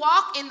we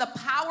walk in the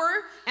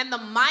power and the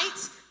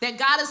might that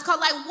God has called,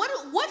 like,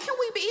 what can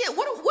we be?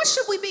 What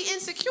should we be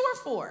insecure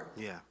for?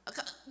 Yeah.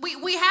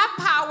 We have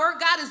power.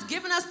 God has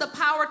given us the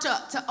power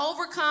to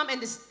overcome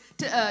and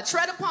to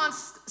tread upon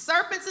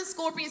serpents and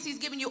scorpions. He's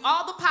given you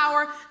all the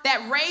power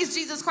that raised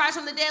Jesus Christ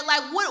from the dead.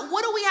 Like,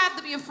 what do we have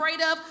to be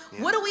afraid of?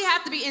 Yeah. What do we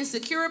have to be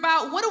insecure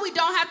about? What do we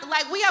don't have to,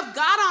 like, we have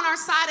God on our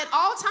side at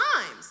all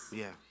times.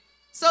 Yeah.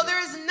 So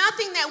there is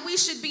nothing that we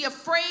should be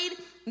afraid,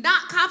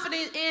 not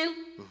confident in,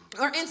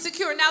 or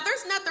insecure. Now,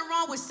 there's nothing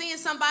wrong with seeing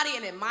somebody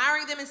and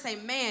admiring them and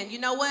saying, man, you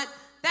know what?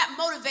 That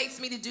motivates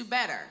me to do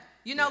better.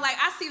 You know, like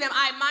I see them,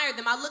 I admire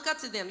them, I look up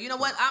to them. You know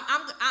what?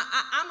 I'm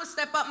gonna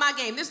step up my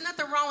game. There's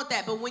nothing wrong with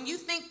that. But when you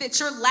think that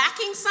you're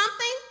lacking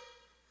something,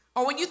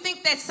 or when you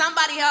think that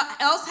somebody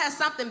else has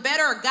something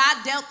better, or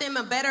God dealt them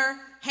a better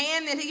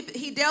hand than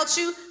he dealt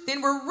you,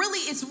 then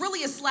it's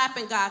really a slap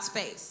in God's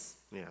face.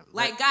 Yeah.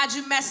 Like, God,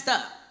 you messed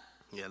up.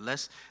 Yeah,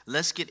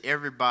 let's get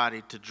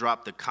everybody to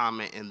drop the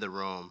comment in the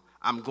room.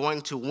 I'm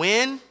going to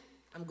win.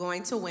 I'm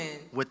going to win.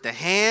 With the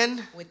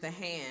hand. With the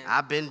hand.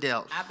 I've been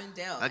dealt. I've been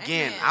dealt.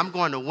 Again, Amen. I'm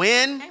going to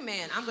win.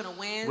 Amen. I'm going to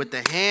win. With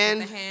the hand.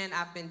 With the hand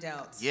I've been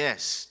dealt.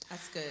 Yes.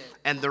 That's good.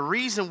 And the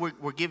reason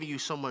we're giving you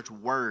so much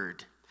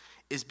word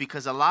is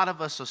because a lot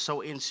of us are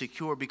so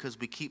insecure because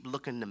we keep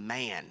looking to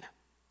man.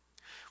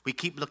 We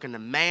keep looking to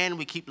man.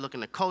 We keep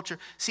looking to culture.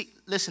 See,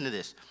 listen to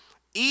this.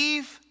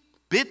 Eve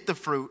bit the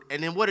fruit,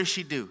 and then what did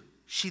she do?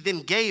 She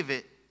then gave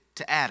it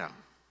to Adam.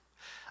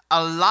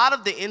 A lot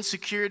of the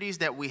insecurities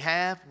that we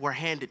have were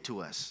handed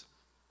to us.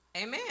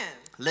 Amen.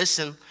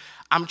 Listen,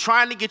 I'm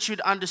trying to get you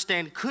to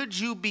understand, could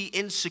you be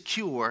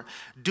insecure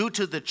due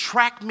to the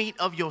track meet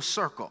of your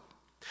circle,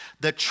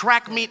 the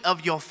track meet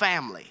of your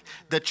family,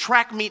 the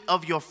track meet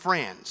of your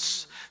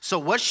friends? So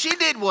what she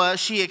did was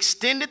she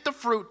extended the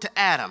fruit to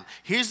Adam.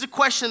 Here's the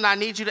question I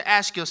need you to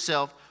ask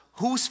yourself.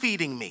 Who's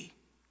feeding me?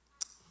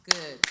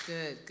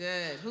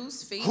 Good.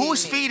 Who's feeding me?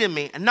 Who's feeding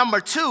me? And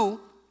number two,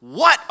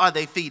 what are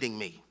they feeding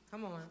me?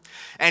 Come on.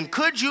 And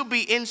could you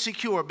be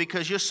insecure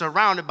because you're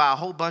surrounded by a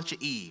whole bunch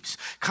of Eves,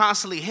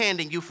 constantly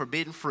handing you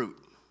forbidden fruit?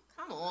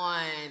 Come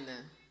on.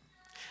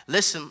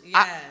 Listen,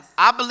 yes.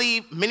 I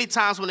believe many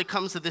times when it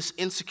comes to this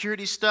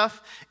insecurity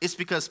stuff, it's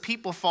because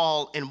people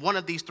fall in one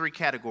of these three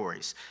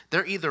categories.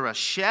 They're either a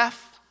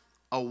chef,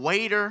 a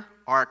waiter,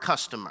 or a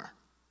customer.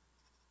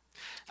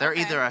 They're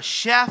either a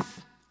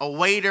chef, a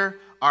waiter,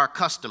 or a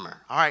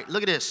customer. All right,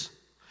 look at this.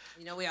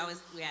 You know, we have to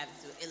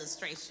do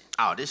illustration.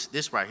 Oh,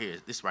 this right here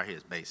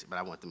is basic, but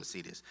I want them to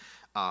see this.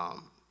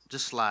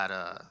 Just slide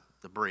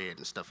the bread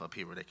and stuff up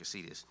here where they can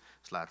see this.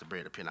 Slide the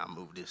bread up here and I'll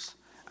move this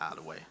out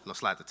of the way. No,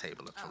 slide the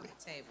table up for me.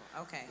 The table.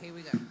 Okay, here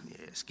we go.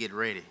 Yes, get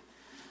ready.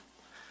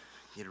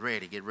 Get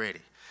ready.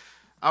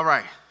 All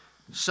right,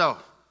 so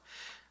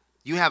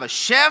you have a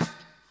chef.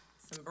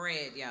 Some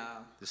bread,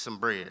 y'all. There's some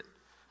bread.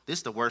 This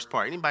is the worst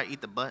part. Anybody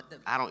eat the butt?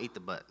 I don't eat the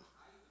butt.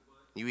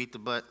 You eat the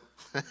butt?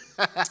 I eat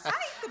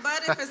the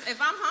butt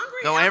if I'm hungry.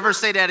 Don't ever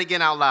say that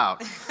again out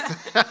loud.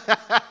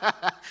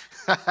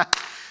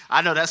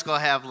 I know that's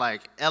going to have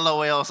like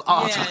LOLs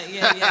all the time.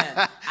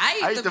 Yeah.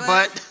 I eat the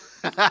butt.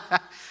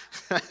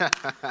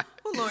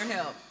 Oh, Lord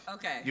help.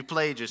 Okay. You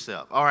played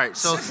yourself. All right,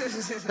 so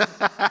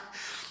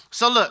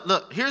so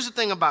look, here's the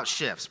thing about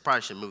chefs.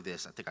 Probably should move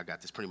this. I think I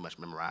got this pretty much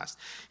memorized.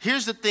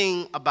 Here's the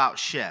thing about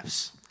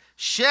chefs.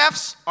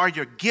 Chefs are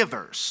your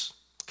givers,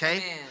 okay?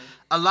 Man.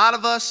 A lot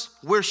of us,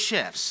 we're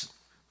chefs.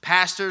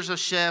 Pastors are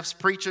chefs,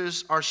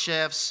 preachers are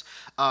chefs,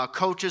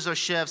 coaches are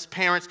chefs,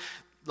 parents.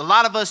 A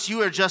lot of us,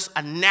 you are just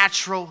a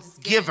natural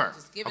giver,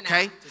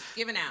 okay? Just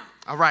giving out.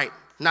 All right.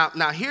 Now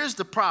here's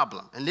the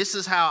problem, and this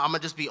is how I'm going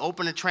to just be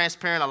open and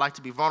transparent. I like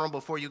to be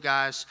vulnerable for you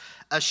guys.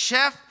 A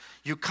chef,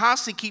 you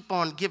constantly keep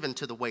on giving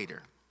to the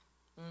waiter.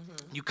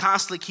 Mm-hmm. You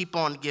constantly keep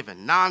on giving,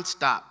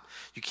 nonstop.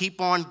 You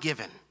keep on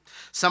giving.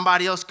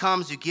 Somebody else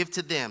comes, you give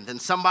to them. Then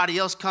somebody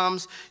else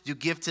comes, you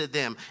give to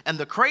them. And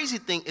the crazy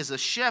thing is a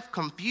chef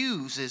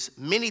confuses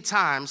many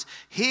times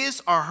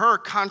his or her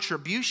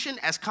contribution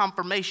as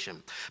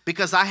confirmation.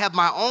 Because I have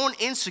my own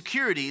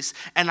insecurities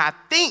and I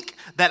think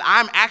that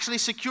I'm actually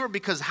secure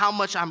because how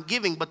much I'm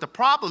giving. But the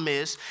problem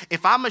is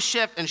if I'm a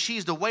chef and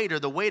she's the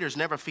waiter's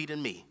never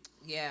feeding me.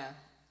 Yeah.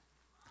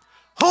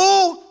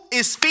 Who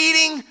is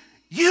feeding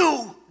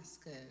you?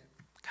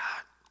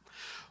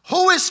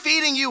 Who is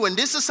feeding you? And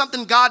this is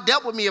something God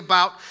dealt with me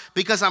about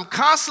because I'm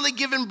constantly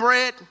giving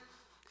bread. You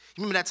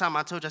remember that time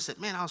I told you, I said,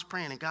 man, I was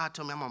praying and God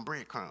told me I'm on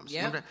breadcrumbs.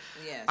 Yep.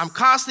 Yes. I'm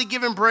constantly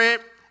giving bread,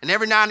 and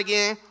every now and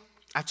again,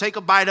 I take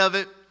a bite of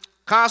it,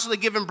 constantly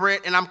giving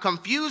bread, and I'm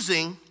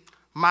confusing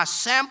my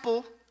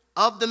sample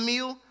of the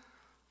meal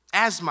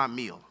as my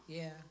meal.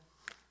 Yeah.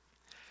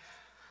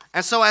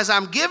 And so as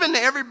I'm giving to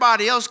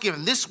everybody else,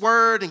 giving this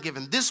word and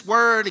giving this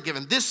word and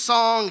giving this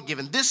song and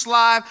giving this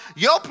live,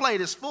 your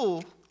plate is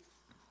full.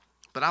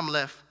 But I'm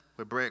left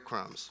with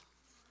breadcrumbs.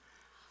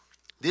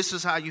 This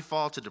is how you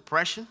fall to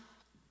depression.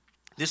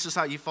 This is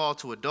how you fall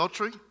to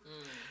adultery.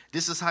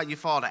 This is how you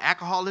fall to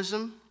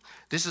alcoholism.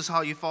 This is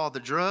how you fall to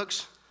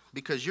drugs,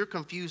 because you're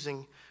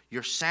confusing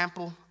your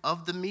sample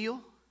of the meal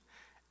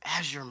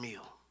as your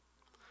meal.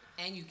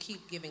 And you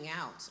keep giving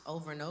out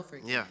over and over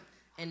again. Yeah.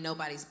 And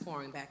nobody's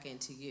pouring back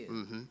into you.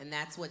 Mm-hmm. And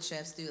that's what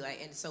chefs do.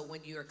 And so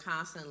when you're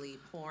constantly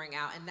pouring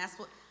out, and that's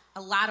what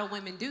a lot of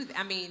women do.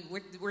 I mean,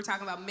 we're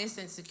talking about Miss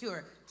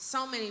Insecure.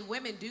 So many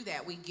women do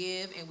that. We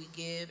give and we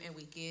give and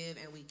we give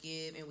and we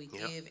give and we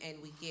give and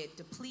we get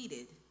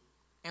depleted.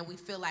 and we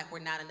feel like we're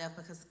not enough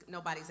because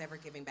nobody's ever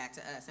giving back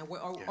to us, and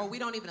or we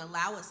don't even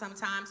allow it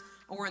sometimes,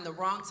 or we're in the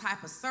wrong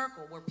type of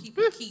circle where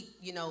people keep,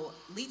 you know,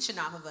 leeching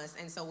off of us,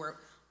 and so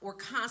we're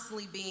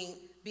constantly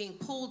being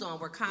pulled on,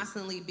 we're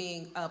constantly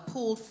being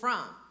pulled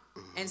from,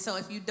 and so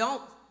if you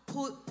don't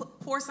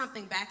pour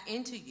something back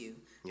into you,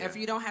 if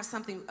you don't have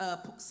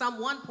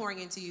someone pouring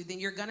into you, then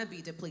you're gonna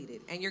be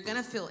depleted, and you're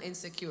gonna feel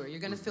insecure, you're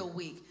gonna feel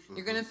weak,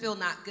 you're gonna feel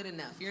not good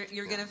enough,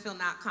 you're gonna feel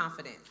not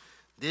confident.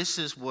 This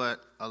is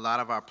what a lot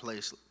of our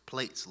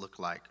plates look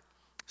like,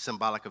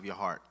 symbolic of your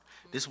heart.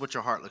 This is what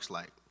your heart looks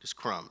like, just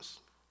crumbs.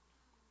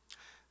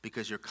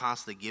 Because you're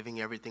constantly giving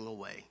everything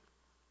away.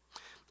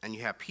 And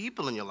you have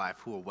people in your life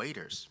who are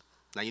waiters.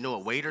 Now, you know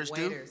what waiters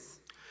do?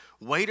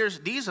 Waiters,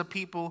 these are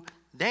people,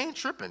 they ain't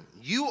tripping.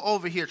 You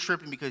over here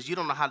tripping because you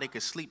don't know how they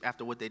could sleep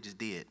after what they just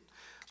did.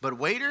 But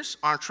waiters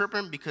aren't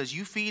tripping because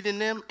you feeding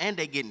them and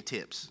they getting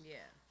tips. Yeah.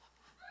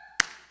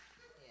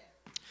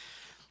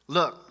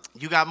 Look.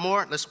 You got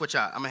more? Let's switch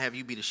out. I'm going to have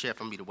you be the chef.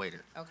 I'm going to be the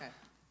waiter. Okay.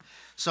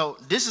 So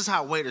this is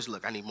how waiters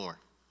look. I need more.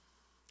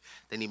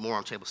 They need more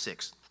on table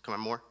 6. Come on,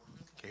 more?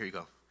 Okay, here you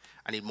go.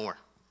 I need more.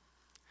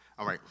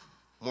 All right.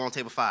 More on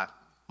table 5.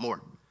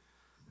 More.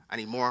 I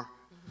need more.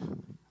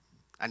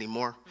 I need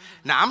more.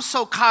 Now, I'm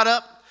so caught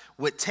up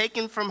with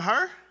taking from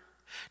her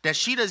that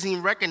she doesn't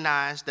even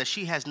recognize that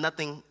she has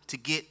nothing to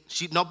get.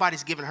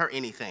 Nobody's giving her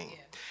anything. Yeah.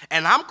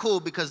 And I'm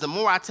cool because the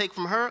more I take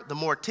from her, the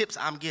more tips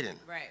I'm getting.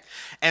 Right.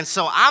 And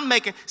so I'm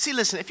making, see,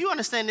 listen, if you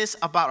understand this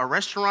about a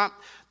restaurant,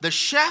 the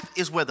chef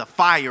is where the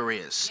fire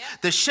is.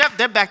 Yep. The chef,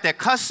 they're back there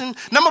cussing.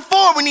 Number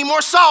 4, we need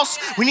more sauce.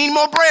 Yeah. We need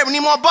more bread. We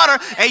need more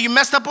butter. Yeah. Hey, you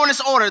messed up on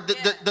this order.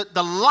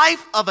 The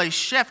life of a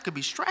chef could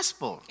be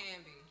stressful. It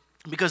can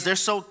be. Because they're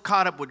so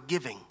caught up with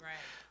giving. Right.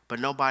 But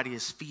nobody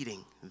is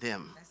feeding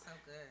them. That's so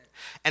good.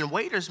 And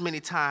waiters, many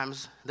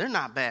times, they're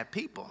not bad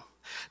people.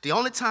 The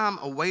only time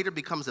a waiter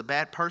becomes a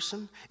bad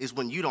person is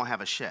when you don't have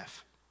a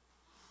chef.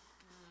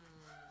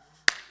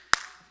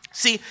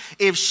 See,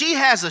 if she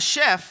has a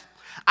chef,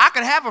 I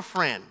could have a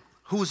friend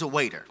who's a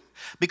waiter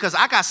because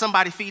I got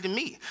somebody feeding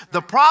me.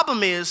 The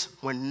problem is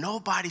when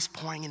nobody's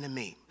pouring into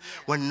me,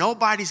 when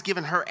nobody's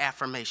giving her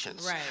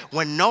affirmations,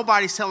 when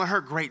nobody's telling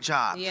her great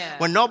job,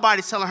 when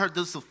nobody's telling her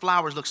those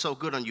flowers look so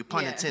good on you,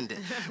 pun intended,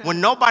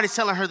 when nobody's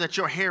telling her that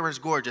your hair is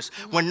gorgeous,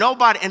 when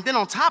nobody, and then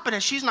on top of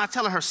that, she's not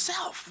telling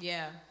herself.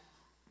 Yeah.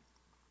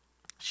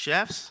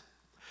 Chefs,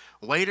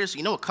 waiters,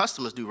 you know what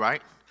customers do,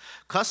 right?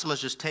 Customers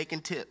just take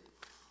and tip.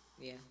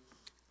 Yeah.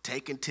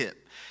 Take and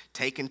tip,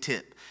 take and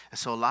tip. And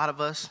so a lot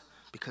of us,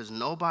 because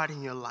nobody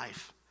in your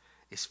life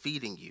is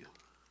feeding you,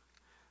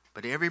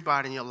 but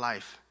everybody in your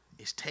life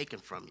is taken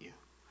from you.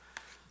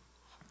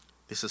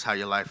 This is how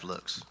your life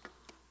looks.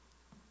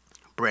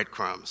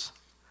 Breadcrumbs.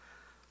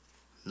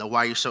 Know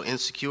why you're so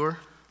insecure?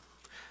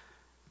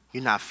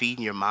 You're not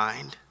feeding your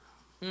mind.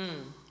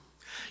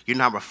 You're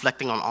not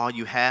reflecting on all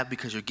you have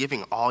because you're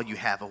giving all you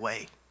have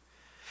away.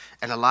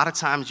 And a lot of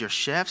times your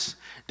chefs,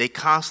 they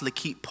constantly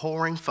keep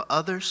pouring for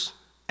others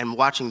and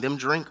watching them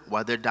drink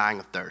while they're dying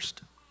of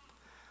thirst.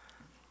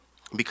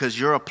 Because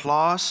your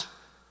applause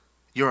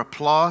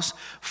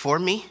for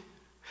me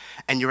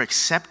and your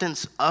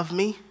acceptance of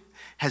me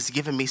has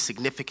given me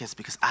significance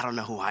because I don't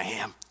know who I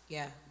am.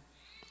 Yeah.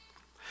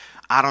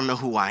 I don't know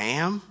who I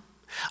am.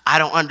 I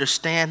don't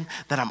understand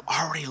that I'm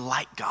already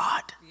like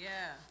God. Yeah.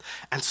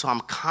 And so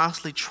I'm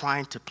constantly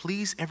trying to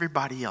please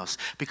everybody else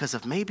because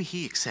if maybe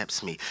he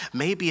accepts me,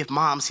 maybe if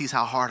mom sees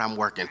how hard I'm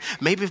working,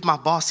 maybe if my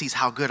boss sees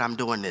how good I'm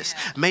doing this,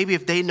 maybe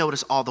if they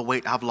notice all the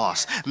weight I've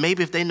lost,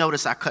 maybe if they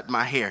notice I cut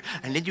my hair,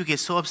 and then you get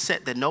so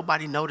upset that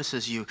nobody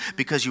notices you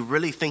because you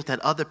really think that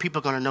other people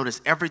are going to notice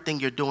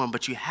everything you're doing,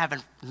 but you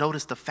haven't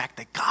noticed the fact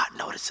that God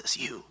notices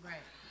you. Right.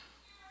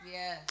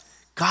 Yeah.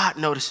 God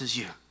notices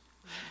you.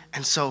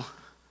 And so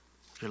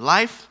your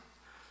life,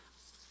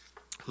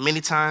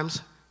 many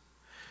times,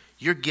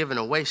 you're giving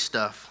away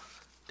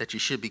stuff that you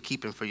should be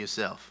keeping for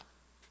yourself.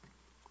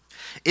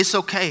 It's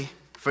okay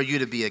for you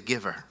to be a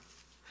giver,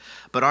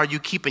 but are you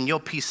keeping your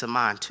peace of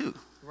mind too?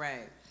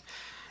 Right.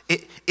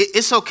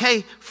 It's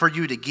okay for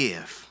you to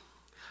give,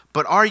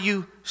 but are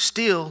you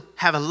still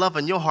having love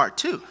in your heart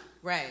too?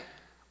 Right.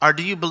 Or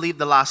do you believe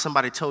the lie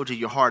somebody told you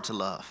you're hard to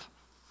love?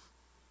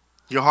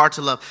 You're hard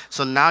to love.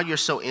 So now you're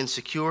so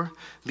insecure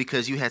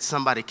because you had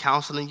somebody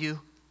counseling you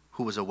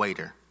who was a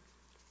waiter.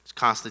 It's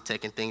constantly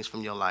taking things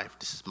from your life.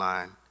 This is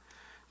mine.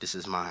 This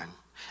is mine.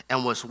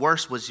 And what's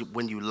worse was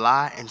when you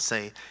lie and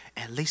say,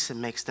 at least it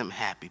makes them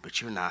happy, but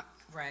you're not.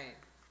 Right.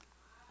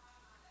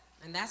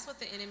 And that's what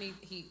the enemy,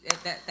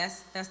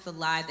 that's the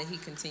lie that he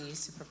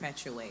continues to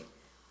perpetuate,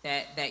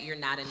 that you're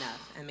not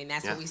enough. I mean,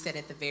 that's what we said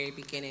at the very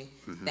beginning,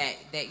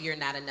 that you're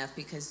not enough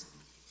because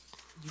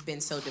you've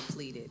been so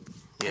depleted.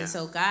 Yeah. And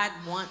so God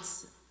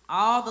wants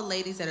all the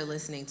ladies that are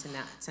listening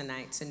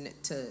tonight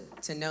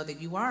to know that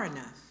you are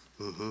enough.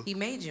 He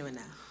made you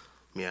enough.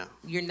 Yeah.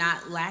 You're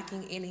not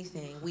lacking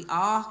anything. We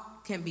all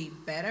can be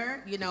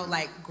better, you know,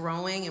 like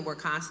growing, and we're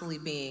constantly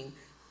being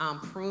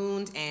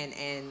pruned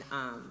and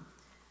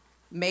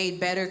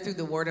made better through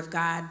the Word of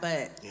God.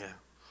 But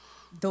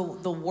the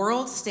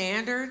world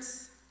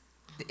standards,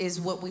 is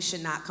what we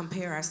should not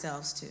compare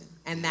ourselves to.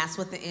 And that's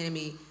what the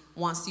enemy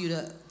wants you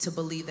to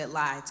believe that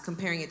lie. It's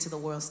comparing it to the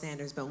world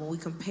standards. But when we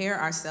compare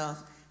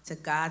ourselves to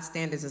God's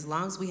standards, as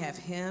long as we have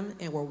him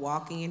and we're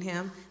walking in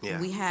him,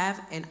 we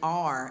have and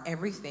are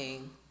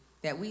everything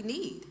that we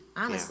need,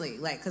 honestly,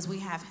 like, because we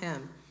have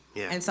him.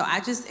 And so I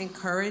just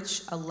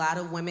encourage a lot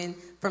of women,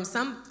 from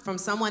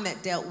someone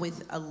that dealt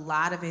with a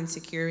lot of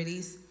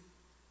insecurities,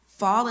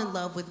 fall in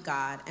love with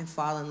God and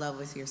fall in love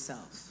with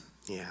yourself.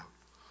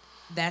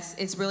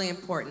 It's really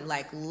important.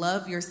 Like,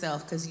 love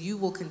yourself, because you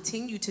will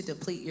continue to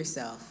deplete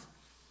yourself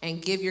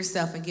and give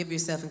yourself and give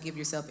yourself and give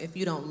yourself if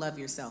you don't love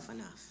yourself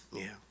enough.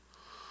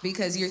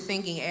 Because you're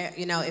thinking,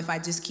 you know, if I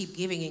just keep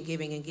giving and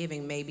giving and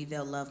giving, maybe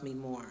they'll love me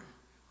more,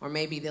 or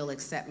maybe they'll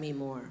accept me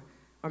more,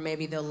 or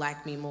maybe they'll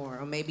like me more,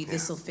 or maybe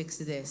this will fix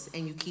this.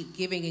 And you keep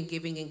giving and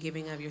giving and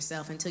giving of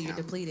yourself until you're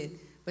depleted.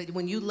 But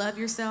when you love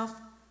yourself,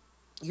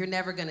 you're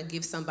never going to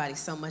give somebody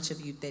so much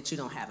of you that you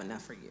don't have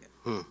enough for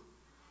you.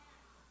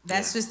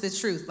 That's just the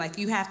truth. Like,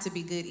 you have to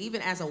be good.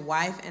 Even as a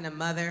wife and a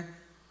mother,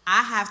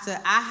 I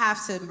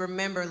have to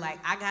remember, like,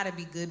 I got to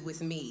be good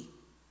with me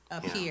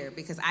up here,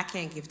 because I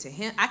can't give to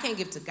him. I can't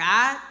give to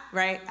God,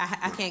 right?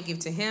 I can't give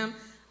to him.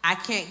 I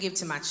can't give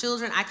to my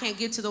children. I can't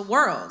give to the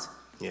world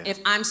if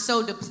I'm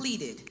so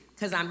depleted,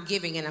 because I'm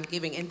giving and I'm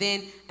giving. And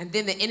then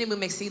the enemy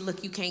may say,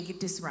 look, you can't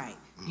get this right.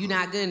 You're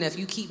not good enough.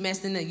 You keep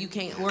messing up. You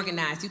can't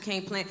organize. You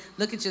can't plan.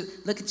 Look at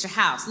your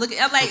house. Look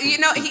at, like, you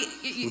know,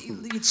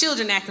 your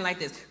children acting like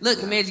this.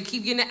 Look, man, you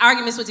keep getting in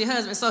arguments with your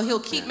husband, so he'll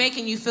keep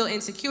making you feel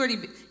insecure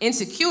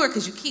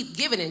because you keep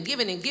giving and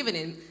giving and giving.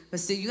 And but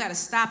still, you got to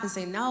stop and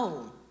say,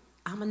 no,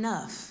 I'm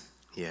enough.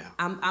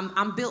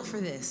 I'm built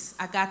for this.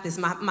 I got this.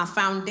 My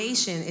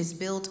foundation is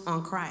built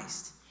on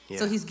Christ.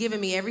 So he's given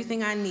me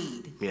everything I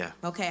need.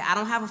 Okay, I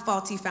don't have a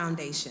faulty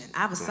foundation. I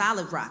have a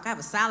solid rock. I have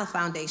a solid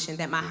foundation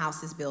that my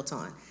house is built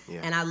on.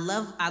 And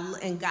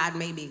and God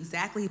made me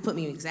exactly, he put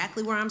me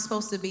exactly where I'm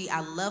supposed to be. I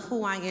love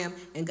who I am,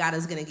 and God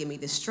is going to give me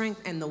the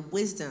strength and the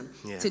wisdom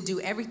to do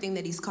everything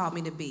that he's called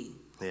me to be.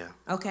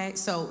 Okay,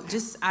 so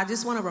I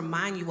just want to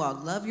remind you all,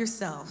 love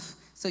yourself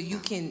so you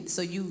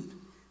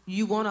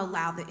won't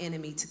allow the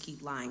enemy to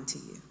keep lying to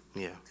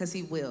you. Because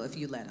he will if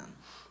you let him.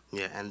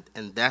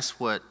 And that's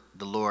what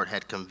the Lord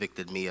had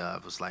convicted me of.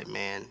 It was like,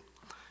 man,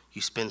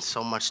 you spend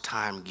so much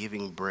time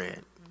giving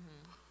bread,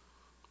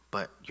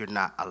 but you're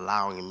not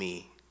allowing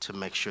me to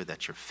make sure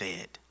that you're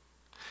fed.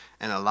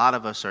 And a lot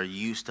of us are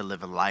used to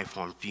living life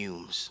on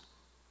fumes.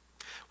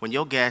 When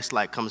your gas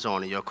light comes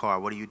on in your car,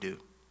 what do?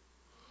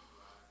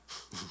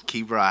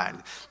 Keep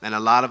riding. And a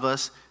lot of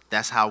us,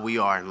 that's how we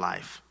are in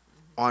life.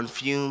 On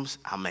fumes,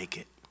 I'll make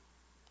it.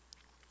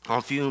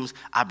 On fumes,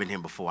 I've been here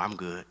before, I'm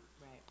good.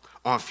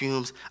 On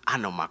fumes, I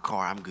know my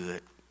car, I'm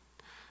good.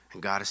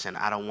 And God is saying,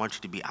 I don't want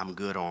you to be, I'm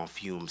good on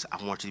fumes. I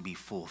want you to be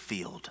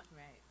fulfilled.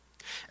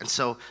 And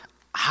so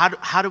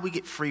how do we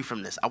get free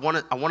from this? I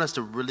want us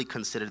to really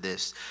consider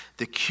this.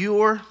 The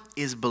cure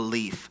is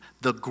belief.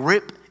 The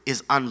grip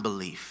is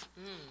unbelief.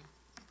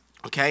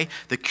 Okay?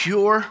 The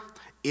cure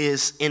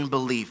is in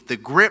belief. The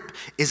grip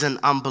is in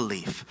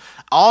unbelief.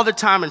 All the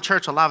time in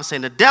church, a lot of us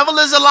saying the devil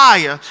is a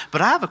liar.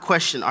 But I have a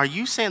question. Are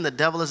you saying the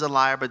devil is a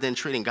liar but then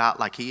treating God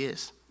like he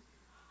is?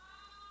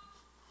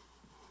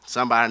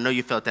 Somebody, I know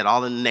you felt that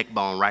all in the neck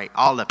bone, right?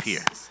 All up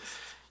here.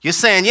 You're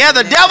saying, yeah,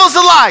 the devil's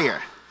a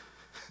liar.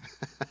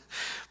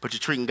 But you're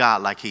treating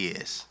God like he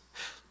is.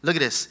 Look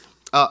at this.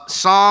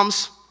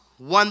 Psalms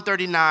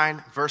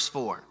 139, verse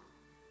 4.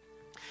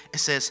 It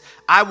says,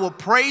 I will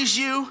praise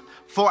you,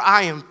 for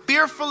I am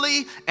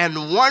fearfully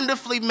and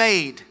wonderfully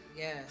made.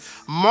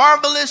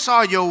 Marvelous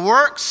are your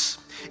works,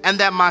 and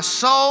that my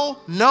soul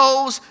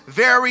knows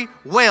very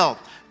well.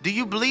 Do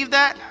you believe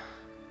that?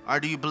 Or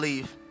do you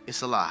believe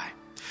it's a lie?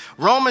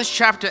 Romans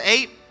chapter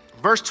 8,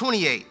 verse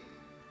 28.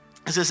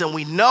 It says, and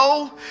we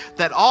know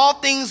that all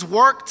things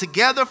work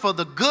together for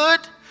the good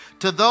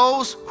to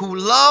those who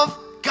love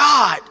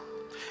God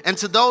and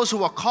to those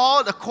who are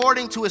called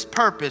according to his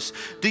purpose.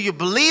 Do you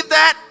believe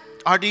that,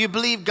 or do you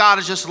believe God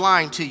is just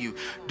lying to you?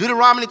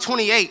 Deuteronomy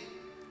 28,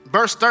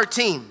 verse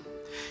 13.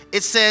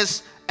 It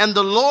says, and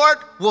the Lord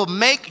will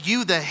make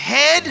you the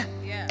head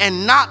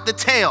and not the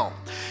tail.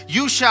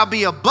 You shall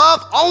be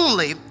above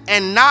only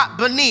and not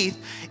beneath,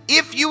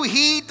 if you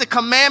heed the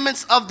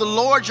commandments of the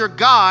Lord your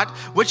God,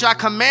 which I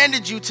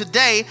commanded you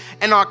today,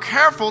 and are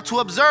careful to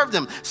observe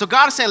them. So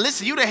God is saying,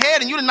 listen, you the head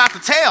and you not the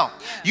tail.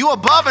 You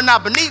above and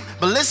not beneath.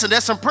 But listen,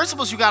 there's some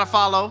principles you got to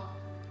follow.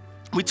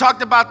 We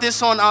talked about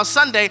this on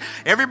Sunday.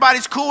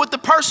 Everybody's cool with the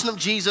person of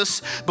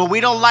Jesus, but we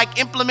don't like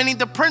implementing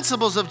the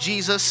principles of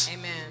Jesus.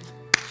 Amen.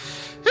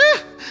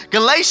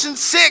 Galatians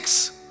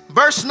 6,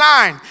 verse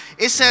 9.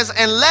 It says,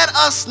 and let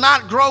us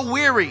not grow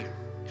weary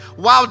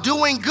while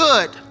doing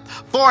good,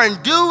 for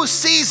in due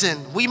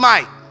season we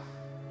might.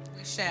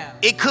 We shall.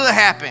 It could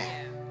happen.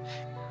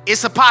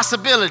 It's a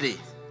possibility.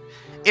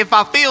 If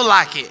I feel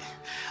like it,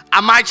 I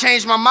might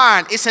change my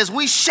mind. It says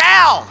we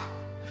shall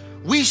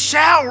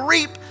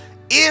reap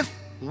if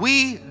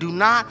we do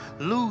not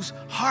lose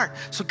heart.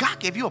 So God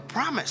gave you a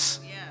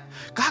promise.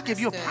 God gave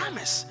you a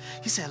promise.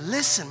 He said,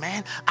 listen,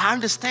 man, I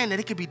understand that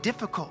it can be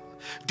difficult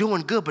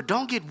doing good, but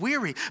don't get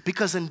weary,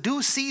 because in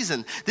due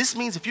season, this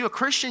means if you're a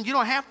Christian, you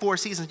don't have 4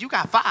 seasons, you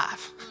got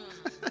 5.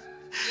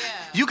 Yeah.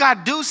 You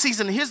got due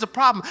season. And here's the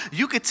problem.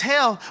 You could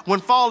tell when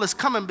fall is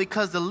coming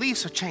because the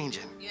leaves are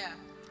changing. Yeah.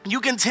 You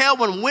can tell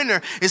when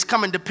winter is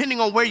coming depending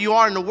on where you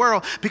are in the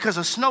world because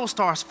the snow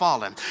starts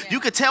falling. Yeah. You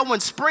can tell when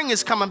spring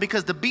is coming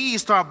because the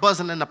bees start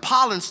buzzing and the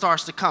pollen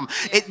starts to come.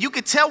 Yeah. You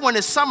can tell when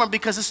it's summer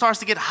because it starts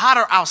to get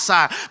hotter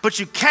outside. But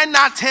you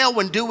cannot tell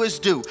when due is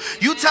due.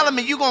 You telling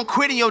me you're going to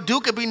quit and your due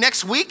could be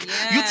next week?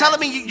 Yes. You telling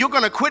me you're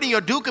going to quit and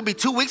your due could be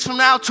 2 weeks from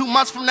now, 2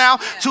 months from now,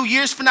 2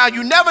 years from now?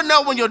 You never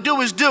know when your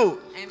due is due.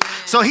 Amen.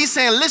 So he's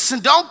saying,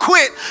 listen, don't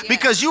quit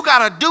because you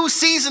got a due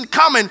season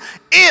coming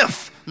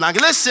if. Now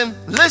listen,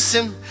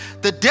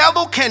 the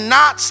devil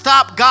cannot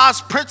stop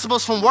God's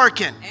principles from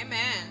working. Amen.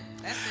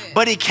 That's it.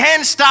 But he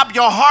can stop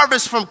your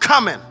harvest from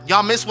coming.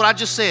 Y'all missed what I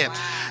just said. Wow.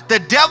 The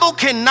devil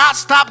cannot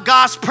stop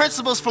God's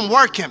principles from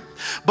working,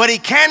 but he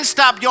can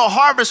stop your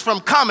harvest from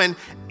coming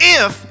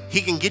if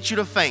he can get you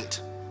to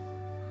faint.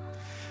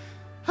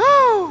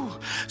 Whew.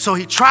 So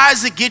he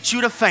tries to get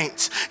you to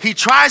faint. He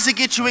tries to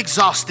get you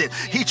exhausted.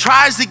 He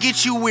tries to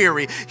get you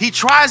weary. He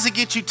tries to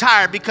get you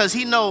tired because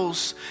he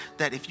knows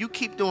that if you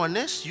keep doing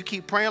this, you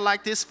keep praying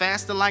like this,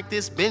 fasting like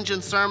this,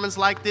 binging sermons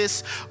like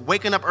this,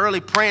 waking up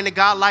early praying to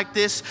God like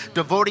this,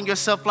 devoting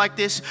yourself like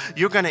this,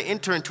 you're going to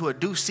enter into a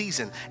due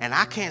season. And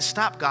I can't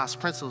stop God's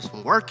principles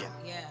from working,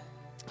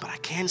 but I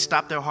can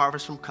stop their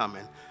harvest from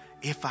coming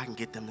if I can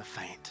get them to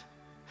faint.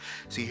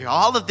 So you hear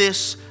all of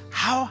this.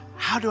 How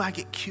do I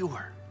get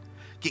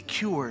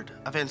cured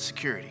of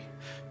insecurity?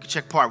 You can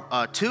check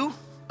part 2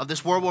 of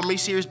this World War Me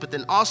series, but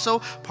then also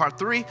part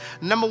 3.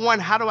 Number 1,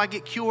 how do I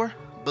get cured?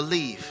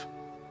 Believe.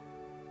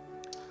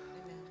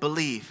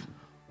 Believe.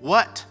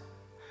 What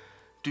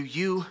do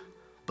you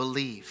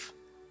believe?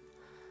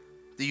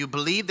 Do you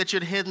believe that you're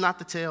the head, not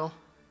the tail?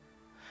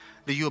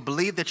 Do you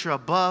believe that you're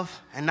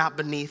above and not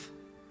beneath?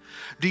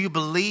 Do you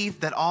believe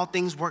that all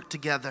things work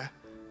together?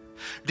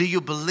 Do you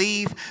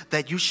believe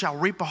that you shall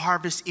reap a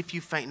harvest if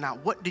you faint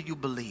not? What do you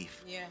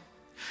believe? Yeah.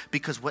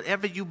 Because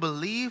whatever you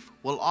believe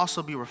will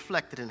also be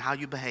reflected in how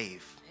you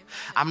behave. Amen.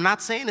 I'm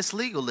not saying it's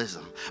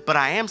legalism, but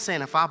I am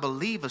saying if I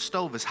believe a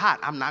stove is hot,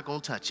 I'm not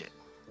going to touch it.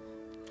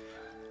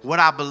 What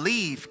I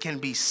believe can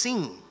be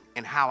seen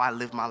in how I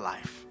live my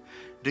life.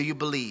 Do you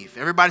believe?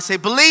 Everybody say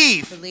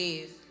believe.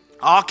 Believe.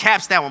 All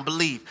caps that one,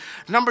 believe.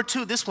 Number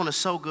 2, this one is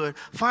so good.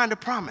 Find a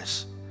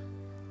promise.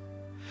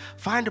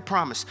 Find a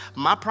promise.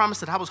 My promise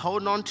that I was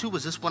holding on to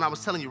was this one I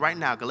was telling you right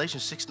now,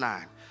 Galatians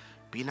 6:9.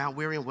 Be not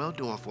weary and well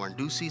doing, for in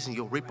due season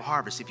you'll reap a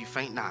harvest if you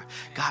faint not.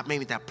 God made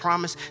me that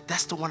promise.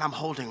 That's the one I'm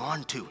holding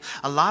on to.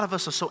 A lot of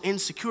us are so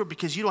insecure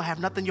because you don't have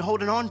nothing you're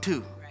holding on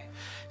to. Right.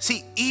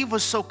 See, Eve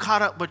was so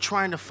caught up with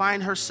trying to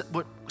find her,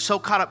 so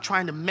caught up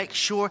trying to make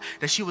sure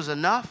that she was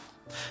enough,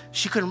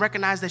 she couldn't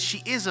recognize that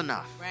she is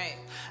enough. Right.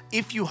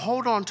 If you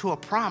hold on to a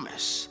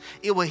promise,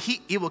 it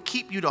will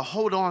keep you to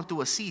hold on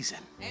through a season.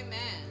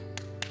 Amen.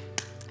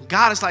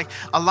 God is like,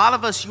 a lot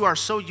of us, you are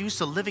so used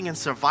to living in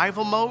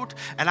survival mode,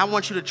 and I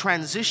want you to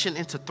transition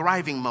into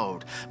thriving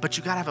mode. But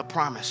you got to have a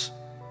promise.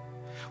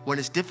 When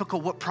it's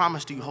difficult, what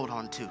promise do you hold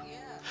on to? Yeah.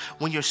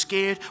 When you're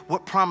scared,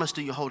 what promise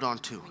do you hold on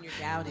to? When you're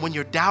doubting. When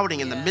you're doubting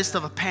in the midst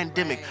of a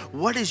pandemic,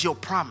 what is your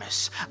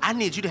promise? I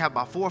need you to have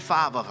about 4 or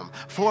 5 of them.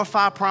 4 or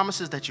 5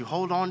 promises that you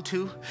hold on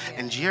to. Yeah.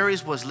 And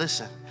Jerry's was,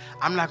 listen,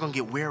 I'm not going to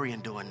get weary in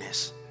doing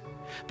this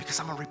because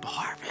I'm going to reap a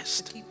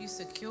harvest. To keep you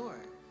secure.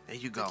 There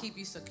you go. To keep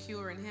you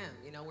secure in him.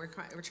 You know, we're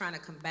trying to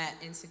combat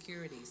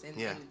insecurities. And,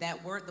 Yeah. and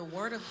that word, the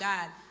word of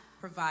God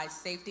provides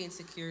safety and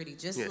security.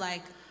 Just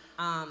like,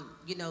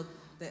 you know,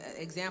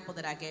 the example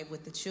that I gave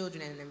with the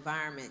children in an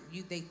environment,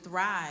 they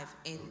thrive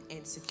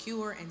in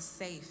secure and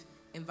safe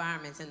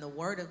environments. And the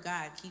word of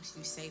God keeps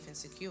you safe and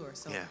secure.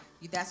 So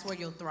that's where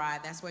you'll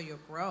thrive. That's where you'll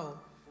grow.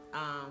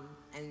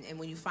 And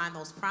when you find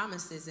those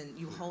promises and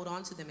you hold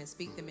on to them and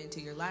speak them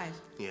into your life,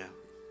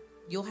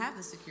 you'll have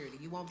the security.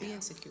 You won't be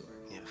insecure.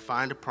 Yeah,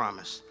 find a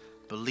promise.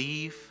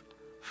 Believe,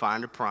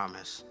 find a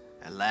promise.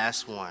 And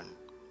last one,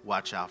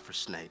 watch out for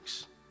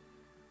snakes.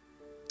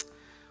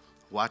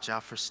 Watch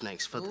out for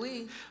snakes.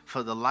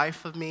 For the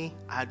life of me,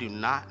 I do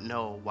not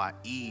know why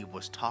Eve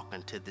was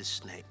talking to this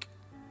snake.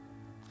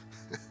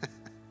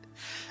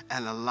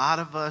 And a lot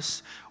of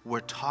us, we're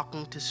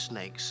talking to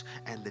snakes.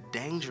 And the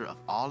danger of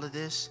all of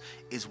this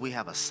is we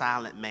have a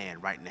silent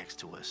man right next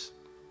to us.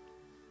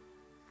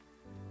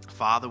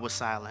 Father was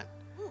silent.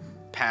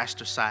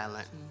 Pastor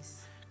silent.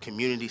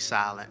 Community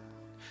silent.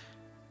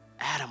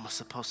 Adam was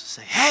supposed to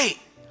say, hey,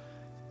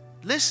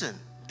 listen,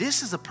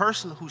 this is a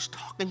person who's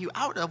talking you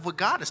out of what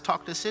God has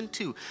talked us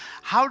into.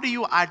 How do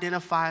you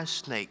identify a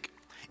snake?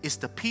 It's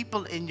the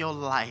people in your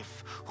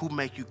life who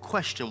make you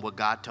question what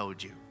God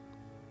told you.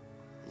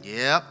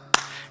 Yep,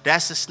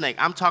 that's a snake.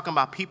 I'm talking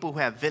about people who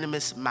have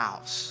venomous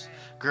mouths.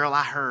 Girl,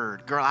 I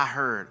heard. Girl, I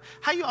heard.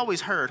 How you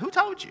always heard? Who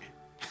told you?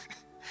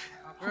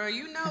 Girl,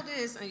 you know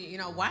this. You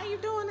know, why are you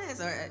doing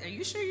this? Or are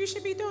you sure you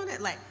should be doing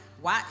it? Like,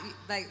 why?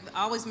 Like,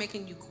 always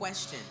making you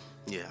question.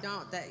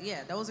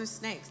 Yeah. Those are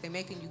snakes. They're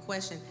making you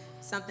question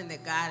something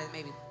that God has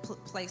maybe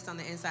placed on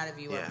the inside of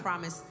you, or a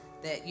promise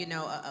that,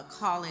 a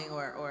calling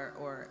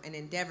or an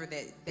endeavor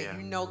that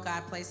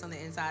God placed on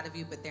the inside of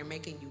you, but they're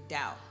making you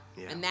doubt.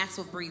 Yeah. And that's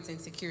what breeds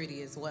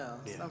insecurity as well.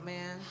 Yeah. So,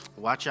 man,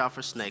 watch out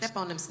for snakes. Step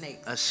on them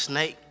snakes. A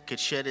snake could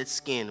shed its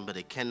skin, but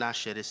it cannot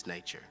shed its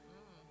nature.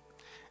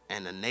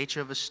 And the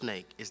nature of a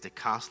snake is to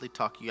constantly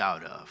talk you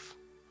out of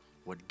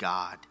what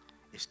God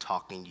is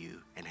talking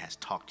you and has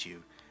talked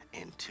you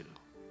into.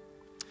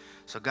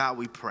 So, God,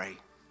 we pray,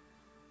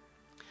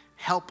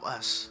 help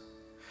us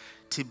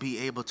to be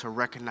able to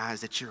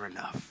recognize that you're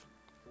enough.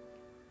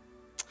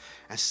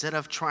 Instead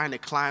of trying to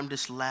climb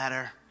this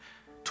ladder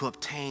to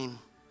obtain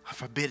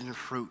forbidden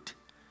fruit,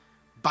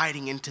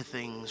 biting into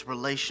things,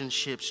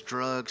 relationships,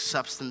 drugs,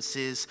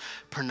 substances,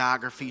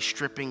 pornography,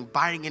 stripping,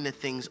 biting into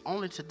things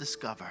only to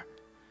discover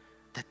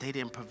that they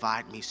didn't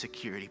provide me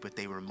security, but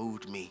they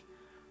removed me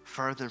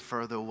further and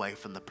further away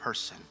from the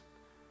person,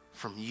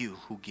 from you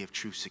who give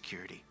true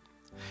security.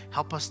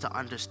 Help us to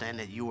understand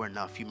that you are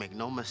enough. You make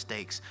no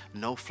mistakes,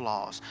 no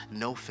flaws,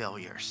 no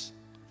failures.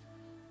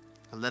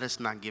 And let us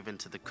not give in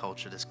to the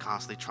culture that's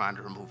constantly trying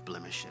to remove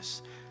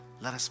blemishes.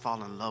 Let us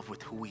fall in love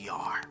with who we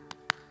are.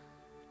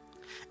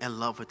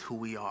 In love with who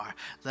we are.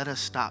 Let us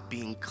stop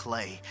being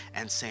clay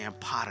and saying,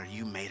 Potter,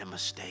 you made a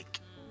mistake.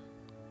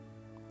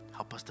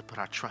 Help us to put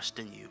our trust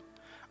in you,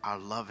 our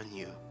love in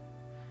you.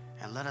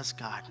 And let us,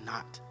 God,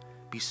 not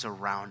be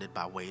surrounded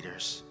by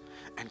waiters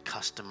and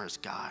customers,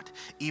 God.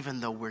 Even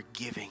though we're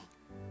giving,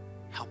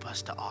 help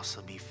us to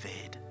also be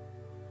fed.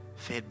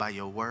 Fed by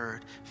your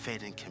word,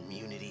 fed in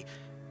community.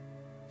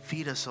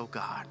 Feed us, oh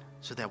God,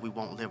 so that we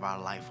won't live our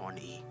life on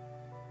E.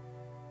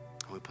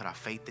 We put our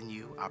faith in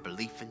you, our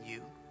belief in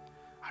you,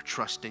 our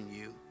trust in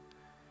you.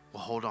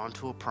 We'll hold on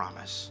to a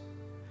promise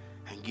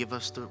and give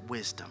us the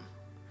wisdom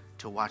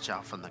to watch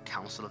out from the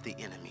counsel of the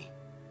enemy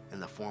in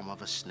the form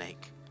of a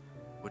snake,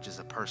 which is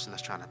a person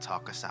that's trying to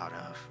talk us out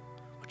of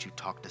what you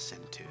talked us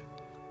into.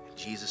 In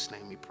Jesus'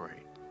 name we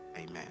pray.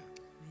 Amen.